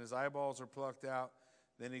eyes, and his eyeballs are plucked out.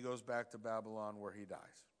 Then he goes back to Babylon, where he dies.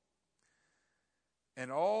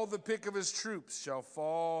 And all the pick of his troops shall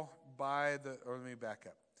fall by the... Or let me back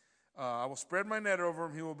up. I will spread my net over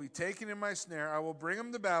him. He will be taken in my snare. I will bring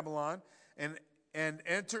him to Babylon and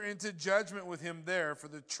enter into judgment with him there for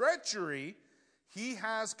the treachery he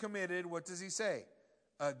has committed. What does he say?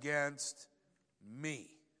 Against me.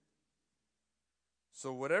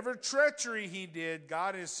 So whatever treachery he did,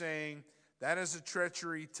 God is saying, that is a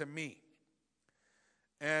treachery to me.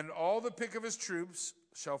 And all the pick of his troops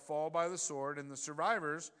shall fall by the sword, and the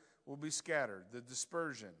survivors will be scattered. The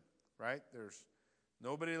dispersion, right? There's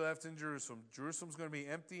nobody left in Jerusalem. Jerusalem's going to be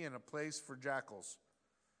empty and a place for jackals,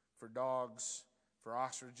 for dogs, for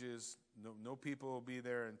ostriches. No people will be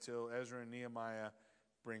there until Ezra and Nehemiah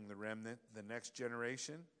bring the remnant, the next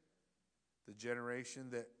generation, the generation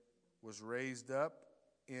that was raised up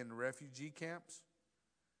in refugee camps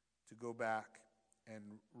to go back and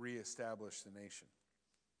reestablish the nation.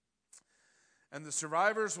 And the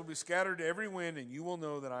survivors will be scattered to every wind, and you will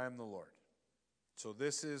know that I am the Lord. So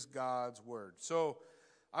this is God's word. So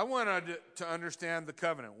I wanted to understand the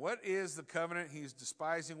covenant. What is the covenant he's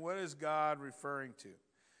despising? What is God referring to?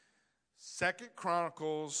 2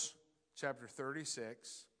 Chronicles chapter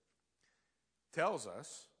 36 tells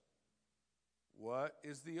us what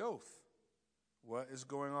is the oath. What is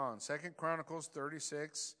going on? 2 Chronicles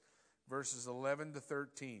 36 verses 11 to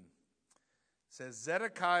 13 says,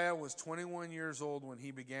 Zedekiah was 21 years old when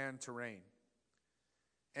he began to reign.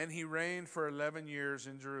 And he reigned for 11 years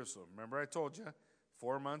in Jerusalem. Remember I told you,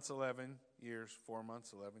 4 months, 11 years, 4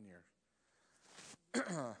 months, 11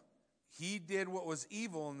 years. He did what was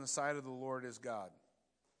evil in the sight of the Lord his God.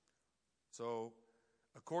 So,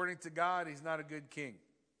 according to God, he's not a good king.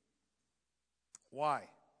 Why?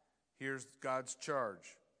 Here's God's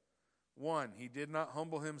charge. 1, he did not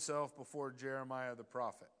humble himself before Jeremiah the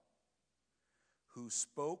prophet, who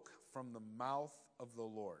spoke from the mouth of the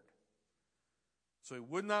Lord. So he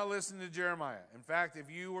would not listen to Jeremiah. In fact,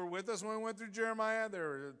 if you were with us when we went through Jeremiah, there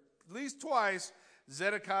were at least twice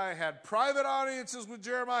Zedekiah had private audiences with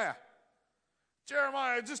Jeremiah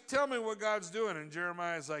Jeremiah, just tell me what God's doing. And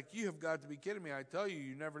Jeremiah's like, you have got to be kidding me. I tell you,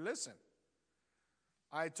 you never listen.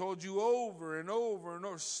 I told you over and over and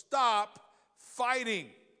over, stop fighting.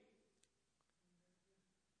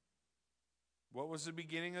 What was the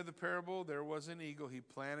beginning of the parable? There was an eagle. He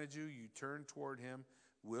planted you. You turned toward him.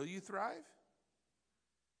 Will you thrive?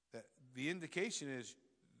 The indication is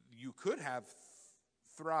you could have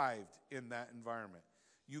thrived in that environment.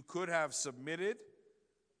 You could have submitted,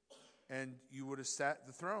 and you would have sat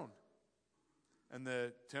the throne. And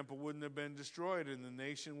the temple wouldn't have been destroyed, and the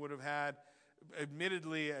nation would have had,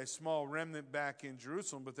 admittedly, a small remnant back in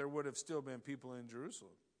Jerusalem, but there would have still been people in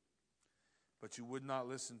Jerusalem. But you would not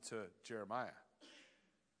listen to Jeremiah.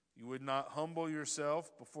 You would not humble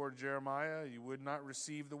yourself before Jeremiah. You would not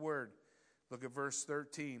receive the word. Look at verse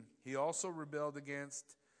 13. He also rebelled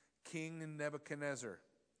against King Nebuchadnezzar.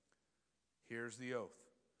 Here's the oath.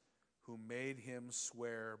 Who made him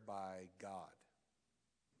swear by God.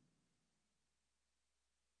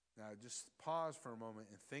 Now just pause for a moment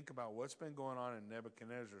and think about what's been going on in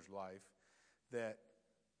Nebuchadnezzar's life that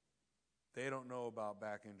they don't know about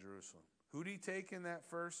back in Jerusalem. Who did he take in that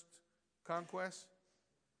first conquest?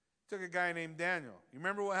 He took a guy named Daniel. You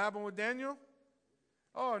remember what happened with Daniel?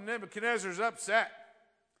 Oh, Nebuchadnezzar's upset.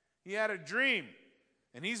 He had a dream.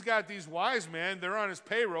 And he's got these wise men. They're on his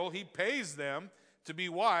payroll. He pays them to be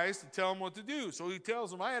wise to tell him what to do. So he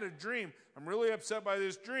tells them, I had a dream. I'm really upset by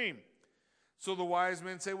this dream. So the wise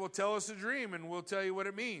men say, well, tell us a dream and we'll tell you what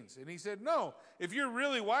it means. And he said, no, if you're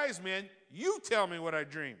really wise men, you tell me what I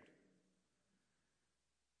dreamed.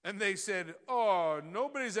 And they said, oh,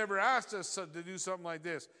 nobody's ever asked us to do something like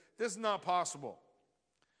this. This is not possible.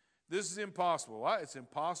 This is impossible. Why? It's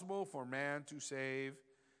impossible for man to save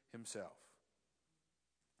himself.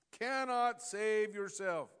 Cannot save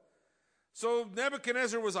yourself. So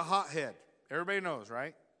Nebuchadnezzar was a hothead. Everybody knows,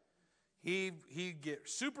 right? He'd get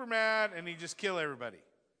super mad and he'd just kill everybody.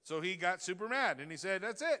 So he got super mad and he said,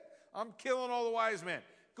 that's it. I'm killing all the wise men.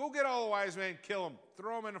 Go get all the wise men, kill them,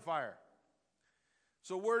 throw them in the fire.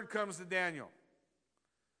 So word comes to Daniel.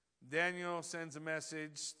 Daniel sends a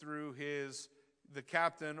message through the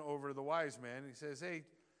captain over the wise men. He says, hey,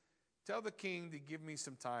 tell the king to give me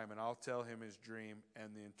some time and I'll tell him his dream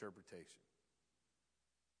and the interpretation.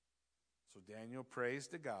 So Daniel prays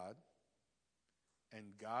to God, and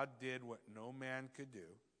God did what no man could do.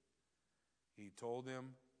 He told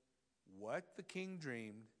him what the king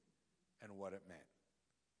dreamed and what it meant.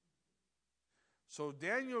 So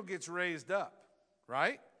Daniel gets raised up,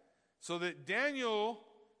 right? So that Daniel,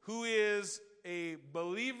 who is a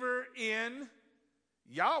believer in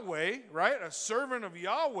Yahweh, right? A servant of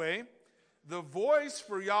Yahweh, the voice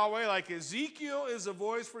for Yahweh, like Ezekiel is a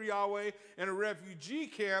voice for Yahweh in a refugee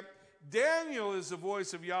camp, Daniel is the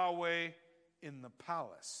voice of Yahweh in the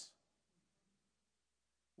palace,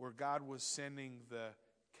 where God was sending the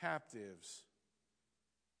captives.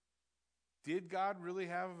 Did God really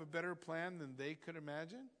have a better plan than they could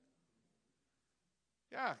imagine?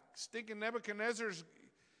 Yeah, stinking Nebuchadnezzar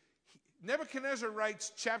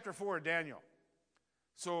writes chapter 4 of Daniel.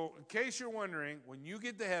 So in case you're wondering, when you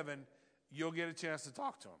get to heaven, you'll get a chance to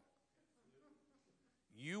talk to him.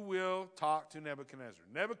 You will talk to Nebuchadnezzar.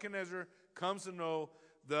 Nebuchadnezzar comes to know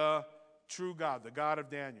the true God, the God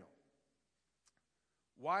of Daniel.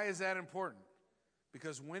 Why is that important?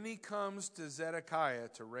 Because when he comes to Zedekiah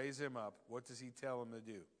to raise him up, what does he tell him to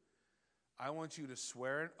do? I want you to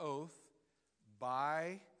swear an oath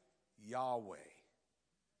by Yahweh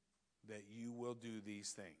that you will do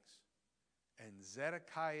these things. And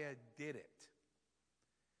Zedekiah did it.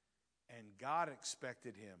 And God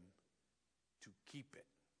expected him to keep it.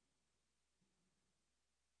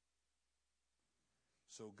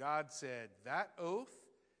 So God said, that oath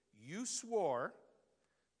you swore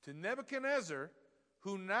to Nebuchadnezzar,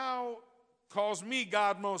 who now calls me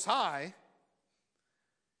God Most High,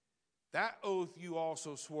 that oath you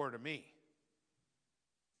also swore to me.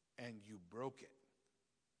 And you broke it.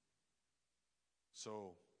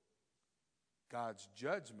 So God's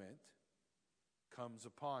judgment comes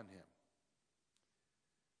upon him.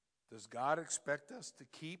 Does God expect us to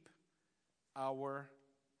keep our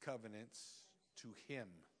covenants to him?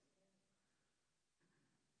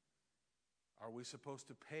 Are we supposed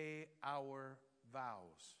to pay our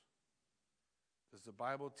vows? Does the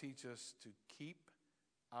Bible teach us to keep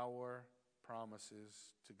our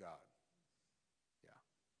promises to God? Yeah.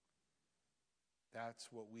 That's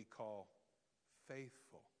what we call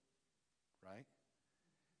faithful, right?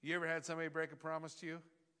 You ever had somebody break a promise to you?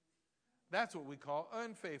 That's what we call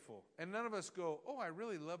unfaithful. And none of us go, oh, I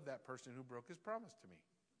really love that person who broke his promise to me.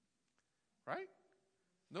 Right?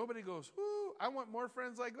 Nobody goes, ooh, I want more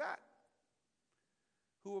friends like that.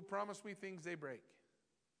 who will promise me things they break.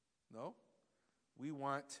 No. We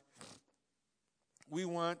want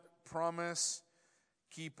promise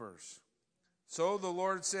keepers. So the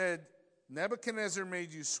Lord said, Nebuchadnezzar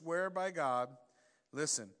made you swear by God.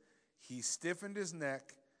 Listen, he stiffened his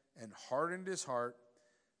neck and hardened his heart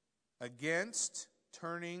against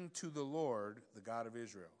turning to the Lord, the God of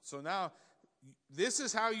Israel. So now, this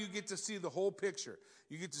is how you get to see the whole picture.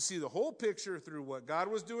 You get to see the whole picture through what God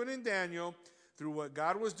was doing in Daniel, through what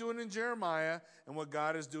God was doing in Jeremiah, and what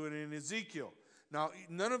God is doing in Ezekiel. Now,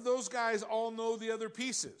 none of those guys all know the other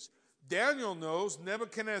pieces. Daniel knows.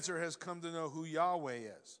 Nebuchadnezzar has come to know who Yahweh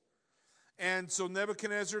is. And so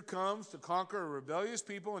Nebuchadnezzar comes to conquer a rebellious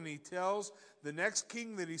people, and he tells the next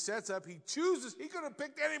king that he sets up, he chooses, he could have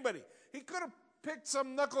picked anybody. He could have picked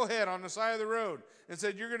some knucklehead on the side of the road and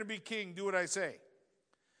said, you're going to be king, do what I say.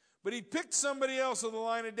 But he picked somebody else of the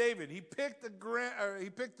line of David. He picked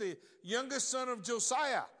the youngest son of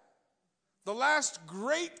Josiah, the last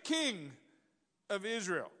great king of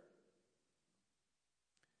Israel.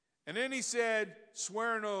 And then he said,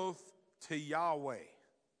 swear an oath to Yahweh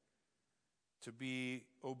to be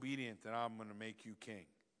obedient, that I'm going to make you king.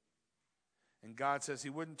 And God says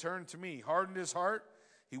he wouldn't turn to me. He hardened his heart.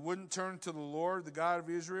 He wouldn't turn to the Lord, the God of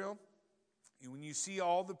Israel. When you see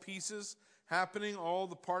all the pieces happening, all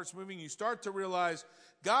the parts moving, you start to realize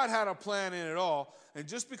God had a plan in it all. And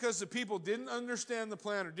just because the people didn't understand the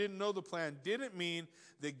plan or didn't know the plan didn't mean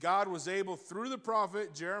that God was able, through the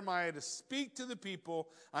prophet Jeremiah, to speak to the people.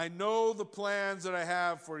 I know the plans that I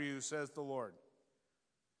have for you, says the Lord.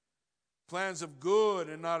 Plans of good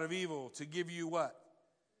and not of evil, to give you what?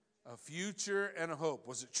 A future and a hope.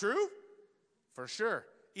 Was it true? For sure.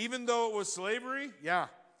 Even though it was slavery, yeah,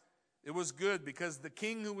 it was good, because the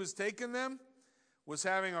king who was taking them was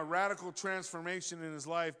having a radical transformation in his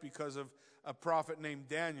life because of a prophet named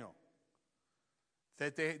Daniel.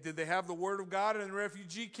 Did they have the word of God in the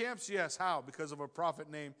refugee camps? Yes. How? Because of a prophet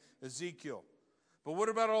named Ezekiel. But what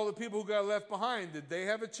about all the people who got left behind? Did they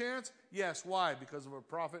have a chance? Yes. Why? Because of a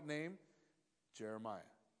prophet named Jeremiah.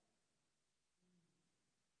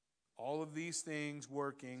 All of these things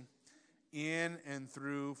working in and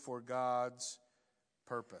through for God's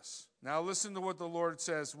purpose. Now listen to what the Lord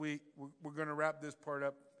says. We're going to wrap this part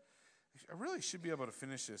up. I really should be able to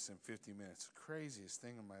finish this in 50 minutes. Craziest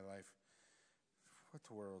thing in my life. What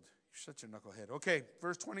the world? You're such a knucklehead. Okay,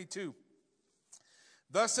 verse 22.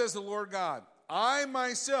 Thus says the Lord God, I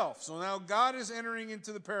myself, so now God is entering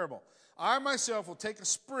into the parable. I myself will take a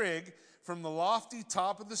sprig from the lofty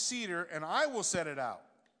top of the cedar, and I will set it out.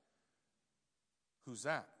 Who's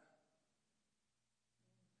that?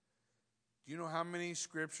 Do you know how many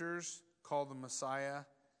scriptures call the Messiah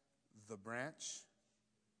the branch?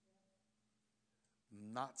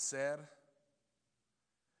 Not said.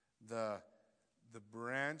 The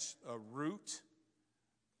branch, a root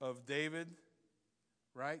of David,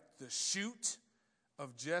 right? The shoot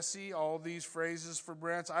of Jesse, all these phrases for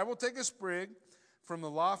branch. I will take a sprig from the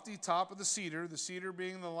lofty top of the cedar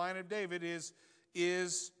being the line of David, is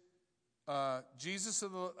Jesus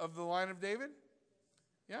of the line of David?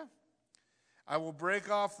 Yeah. I will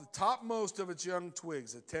break off the topmost of its young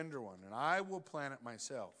twigs, a tender one, and I will plant it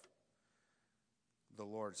myself. The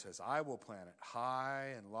Lord says, I will plant it,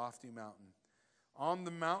 high and lofty mountain. On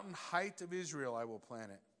the mountain height of Israel I will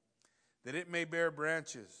plant it, that it may bear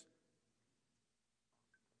branches,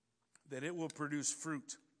 that it will produce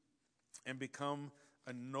fruit and become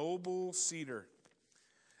a noble cedar.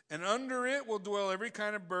 And under it will dwell every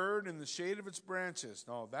kind of bird in the shade of its branches.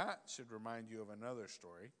 Now that should remind you of another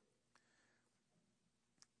story,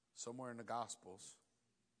 somewhere in the Gospels.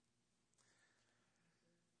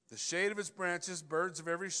 The shade of its branches, birds of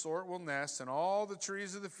every sort will nest, and all the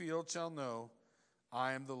trees of the field shall know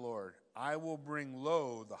I am the Lord. I will bring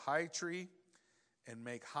low the high tree and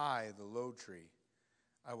make high the low tree.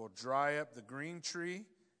 I will dry up the green tree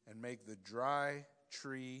and make the dry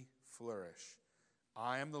tree flourish.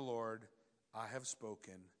 I am the Lord. I have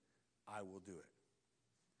spoken. I will do it.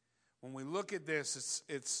 When we look at this,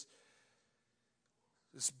 it's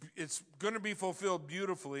going to be fulfilled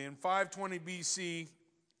beautifully. In 520 BC,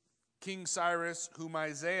 King Cyrus, whom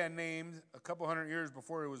Isaiah named a couple hundred years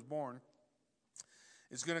before he was born,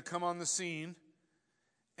 is going to come on the scene.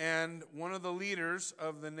 And one of the leaders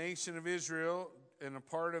of the nation of Israel and a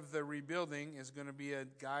part of the rebuilding is going to be a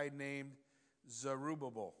guy named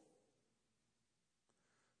Zerubbabel,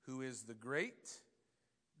 who is the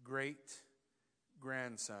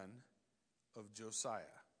great-great-grandson of Josiah.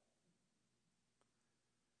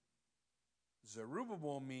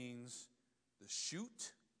 Zerubbabel means the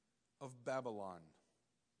shoot of Babylon.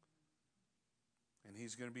 And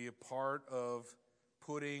he's going to be a part of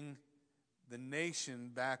putting the nation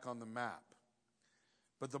back on the map.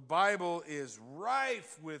 But the Bible is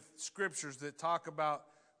rife with scriptures that talk about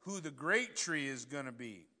who the great tree is going to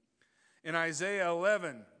be. In Isaiah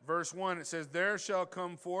 11, verse 1, it says, "There shall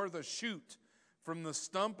come forth a shoot from the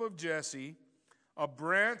stump of Jesse, a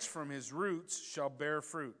branch from his roots shall bear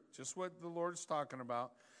fruit." Just what the Lord's talking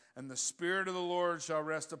about. "And the Spirit of the Lord shall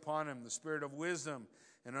rest upon him, the Spirit of wisdom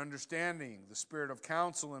and understanding, the Spirit of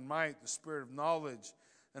counsel and might, the Spirit of knowledge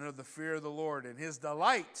and of the fear of the Lord. And his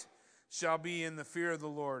delight shall be in the fear of the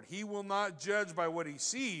Lord. He will not judge by what he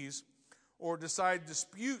sees, or decide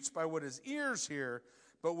disputes by what his ears hear,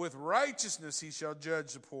 but with righteousness he shall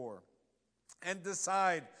judge the poor, and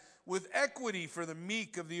decide with equity for the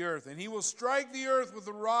meek of the earth. And he will strike the earth with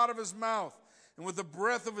the rod of his mouth, and with the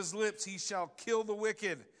breath of his lips he shall kill the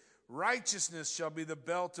wicked. Righteousness shall be the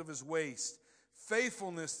belt of his waist,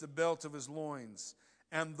 faithfulness the belt of his loins.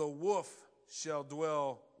 And the wolf shall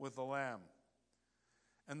dwell with the lamb.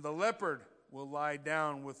 And the leopard will lie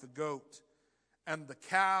down with the goat, and the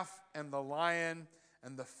calf and the lion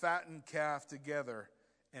and the fattened calf together,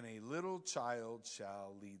 and a little child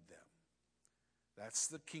shall lead them." That's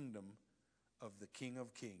the kingdom of the King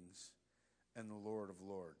of Kings and the Lord of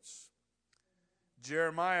Lords.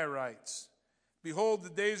 Jeremiah writes, "Behold, the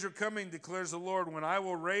days are coming, declares the Lord, when I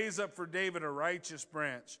will raise up for David a righteous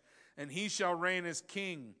branch, and he shall reign as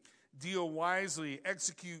king, deal wisely,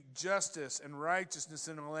 execute justice and righteousness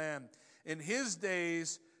in the land. In his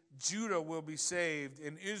days Judah will be saved,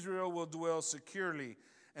 and Israel will dwell securely.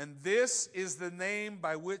 And this is the name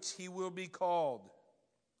by which he will be called: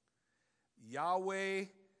 Yahweh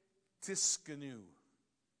Tiskanu,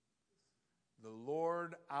 the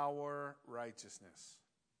Lord our righteousness."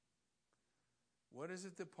 What is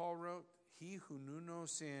it that Paul wrote? "He who knew no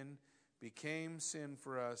sin became sin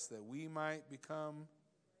for us, that we might become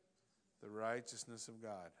the righteousness of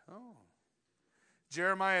God." Oh.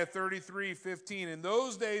 Jeremiah 33:15, "In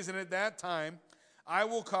those days and at that time, I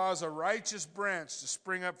will cause a righteous branch to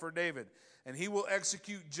spring up for David, and he will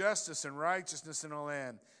execute justice and righteousness in the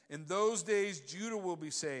land. In those days Judah will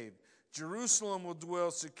be saved, Jerusalem will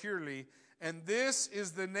dwell securely, and this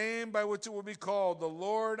is the name by which it will be called: the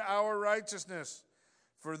Lord our righteousness.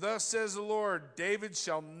 For thus says the Lord, David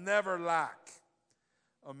shall never lack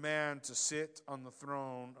a man to sit on the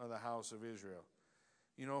throne of the house of Israel."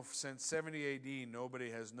 You know, since 70 AD,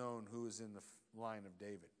 nobody has known who is in the line of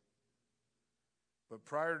David. But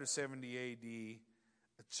prior to 70 AD,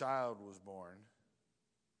 a child was born,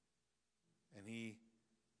 and he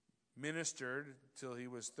ministered till he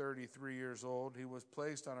was 33 years old. He was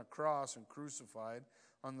placed on a cross and crucified.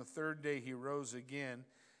 On the third day, he rose again,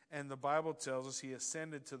 and the Bible tells us he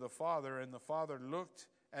ascended to the Father, and the Father looked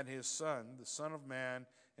at his Son, the Son of Man,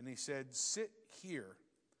 and he said, "Sit here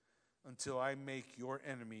until I make your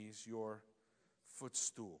enemies your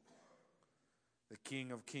footstool." The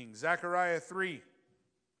King of Kings. Zechariah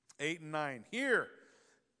 3:8 and 9. "Hear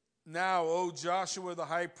now, O Joshua the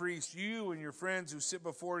high priest, you and your friends who sit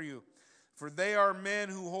before you, for they are men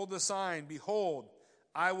who hold a sign. Behold,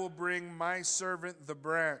 I will bring my servant the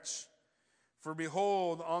branch. For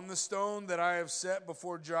behold, on the stone that I have set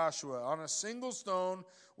before Joshua, on a single stone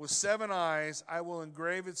with 7 eyes, I will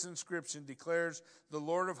engrave its inscription, declares the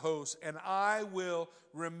Lord of hosts, and I will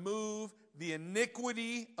remove the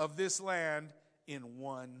iniquity of this land in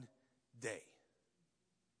one day."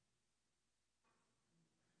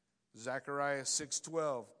 Zechariah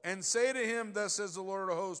 6:12. "And say to him, thus says the Lord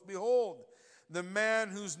of hosts, behold, the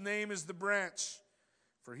man whose name is the branch,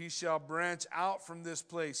 for he shall branch out from this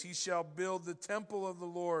place. He shall build the temple of the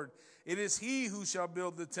Lord. It is he who shall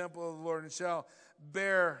build the temple of the Lord, and shall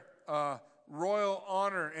bear royal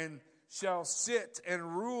honor, and shall sit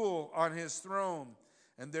and rule on his throne.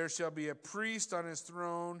 And there shall be a priest on his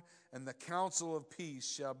throne, and the counsel of peace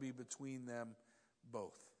shall be between them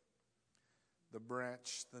both." The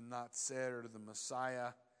branch, the Natzer, the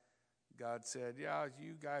Messiah. God said, "Yeah,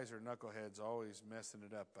 you guys are knuckleheads, always messing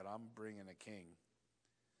it up, but I'm bringing a king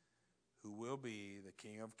who will be the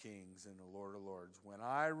King of Kings and the Lord of Lords when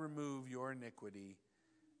I remove your iniquity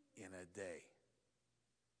in a day."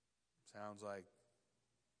 Sounds like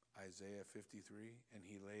Isaiah 53, "And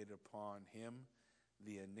he laid upon him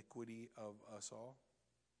the iniquity of us all."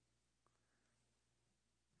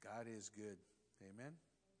 God is good. Amen.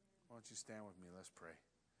 Why don't you stand with me? Let's pray.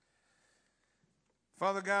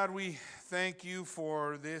 Father God, we thank you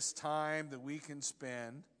for this time that we can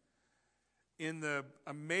spend in the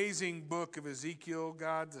amazing book of Ezekiel,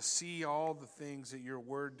 God, to see all the things that your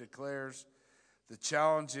word declares, the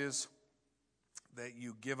challenges that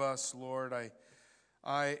you give us, Lord.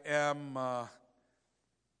 I am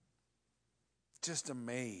just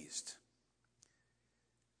amazed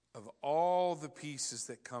of all the pieces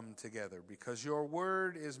that come together, because your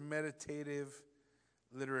word is meditative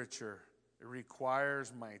literature. It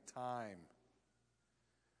requires my time.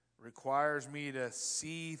 It requires me to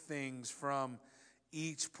see things from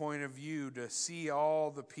each point of view, to see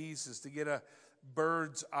all the pieces, to get a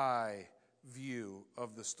bird's eye view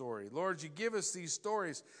of the story. Lord, you give us these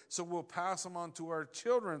stories so we'll pass them on to our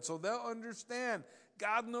children so they'll understand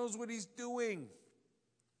God knows what he's doing.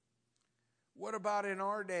 What about in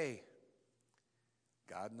our day?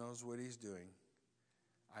 God knows what he's doing.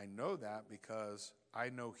 I know that because I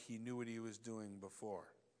know he knew what he was doing before.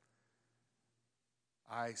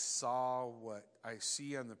 I saw what I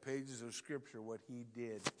see on the pages of Scripture, what he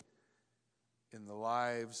did in the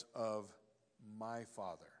lives of my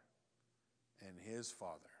father and his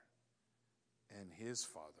father and his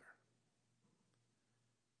father.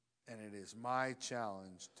 And it is my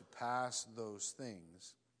challenge to pass those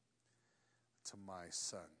things to my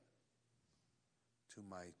son, to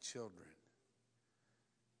my children,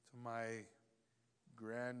 to my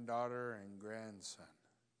granddaughter and grandson,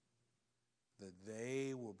 that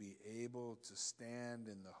they will be able to stand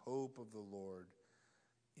in the hope of the Lord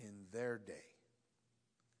in their day.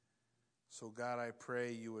 So God, I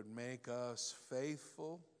pray you would make us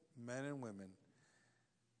faithful men and women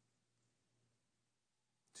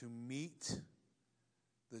to meet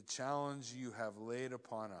the challenge you have laid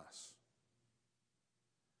upon us.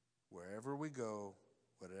 Wherever we go,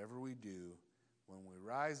 whatever we do, when we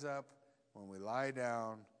rise up, when we lie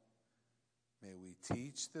down, may we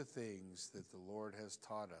teach the things that the Lord has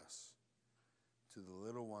taught us to the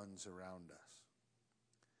little ones around us.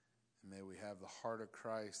 And may we have the heart of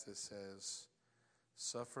Christ that says,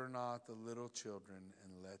 "Suffer not the little children,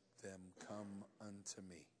 and let them come unto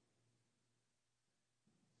me."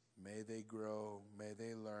 May they grow, may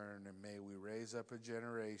they learn, and may we raise up a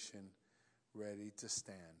generation ready to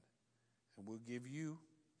stand. And we'll give you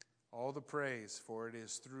all the praise, for it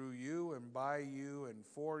is through you and by you and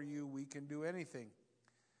for you we can do anything.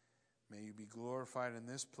 May you be glorified in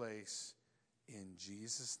this place. In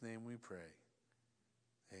Jesus' name we pray.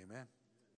 Amen.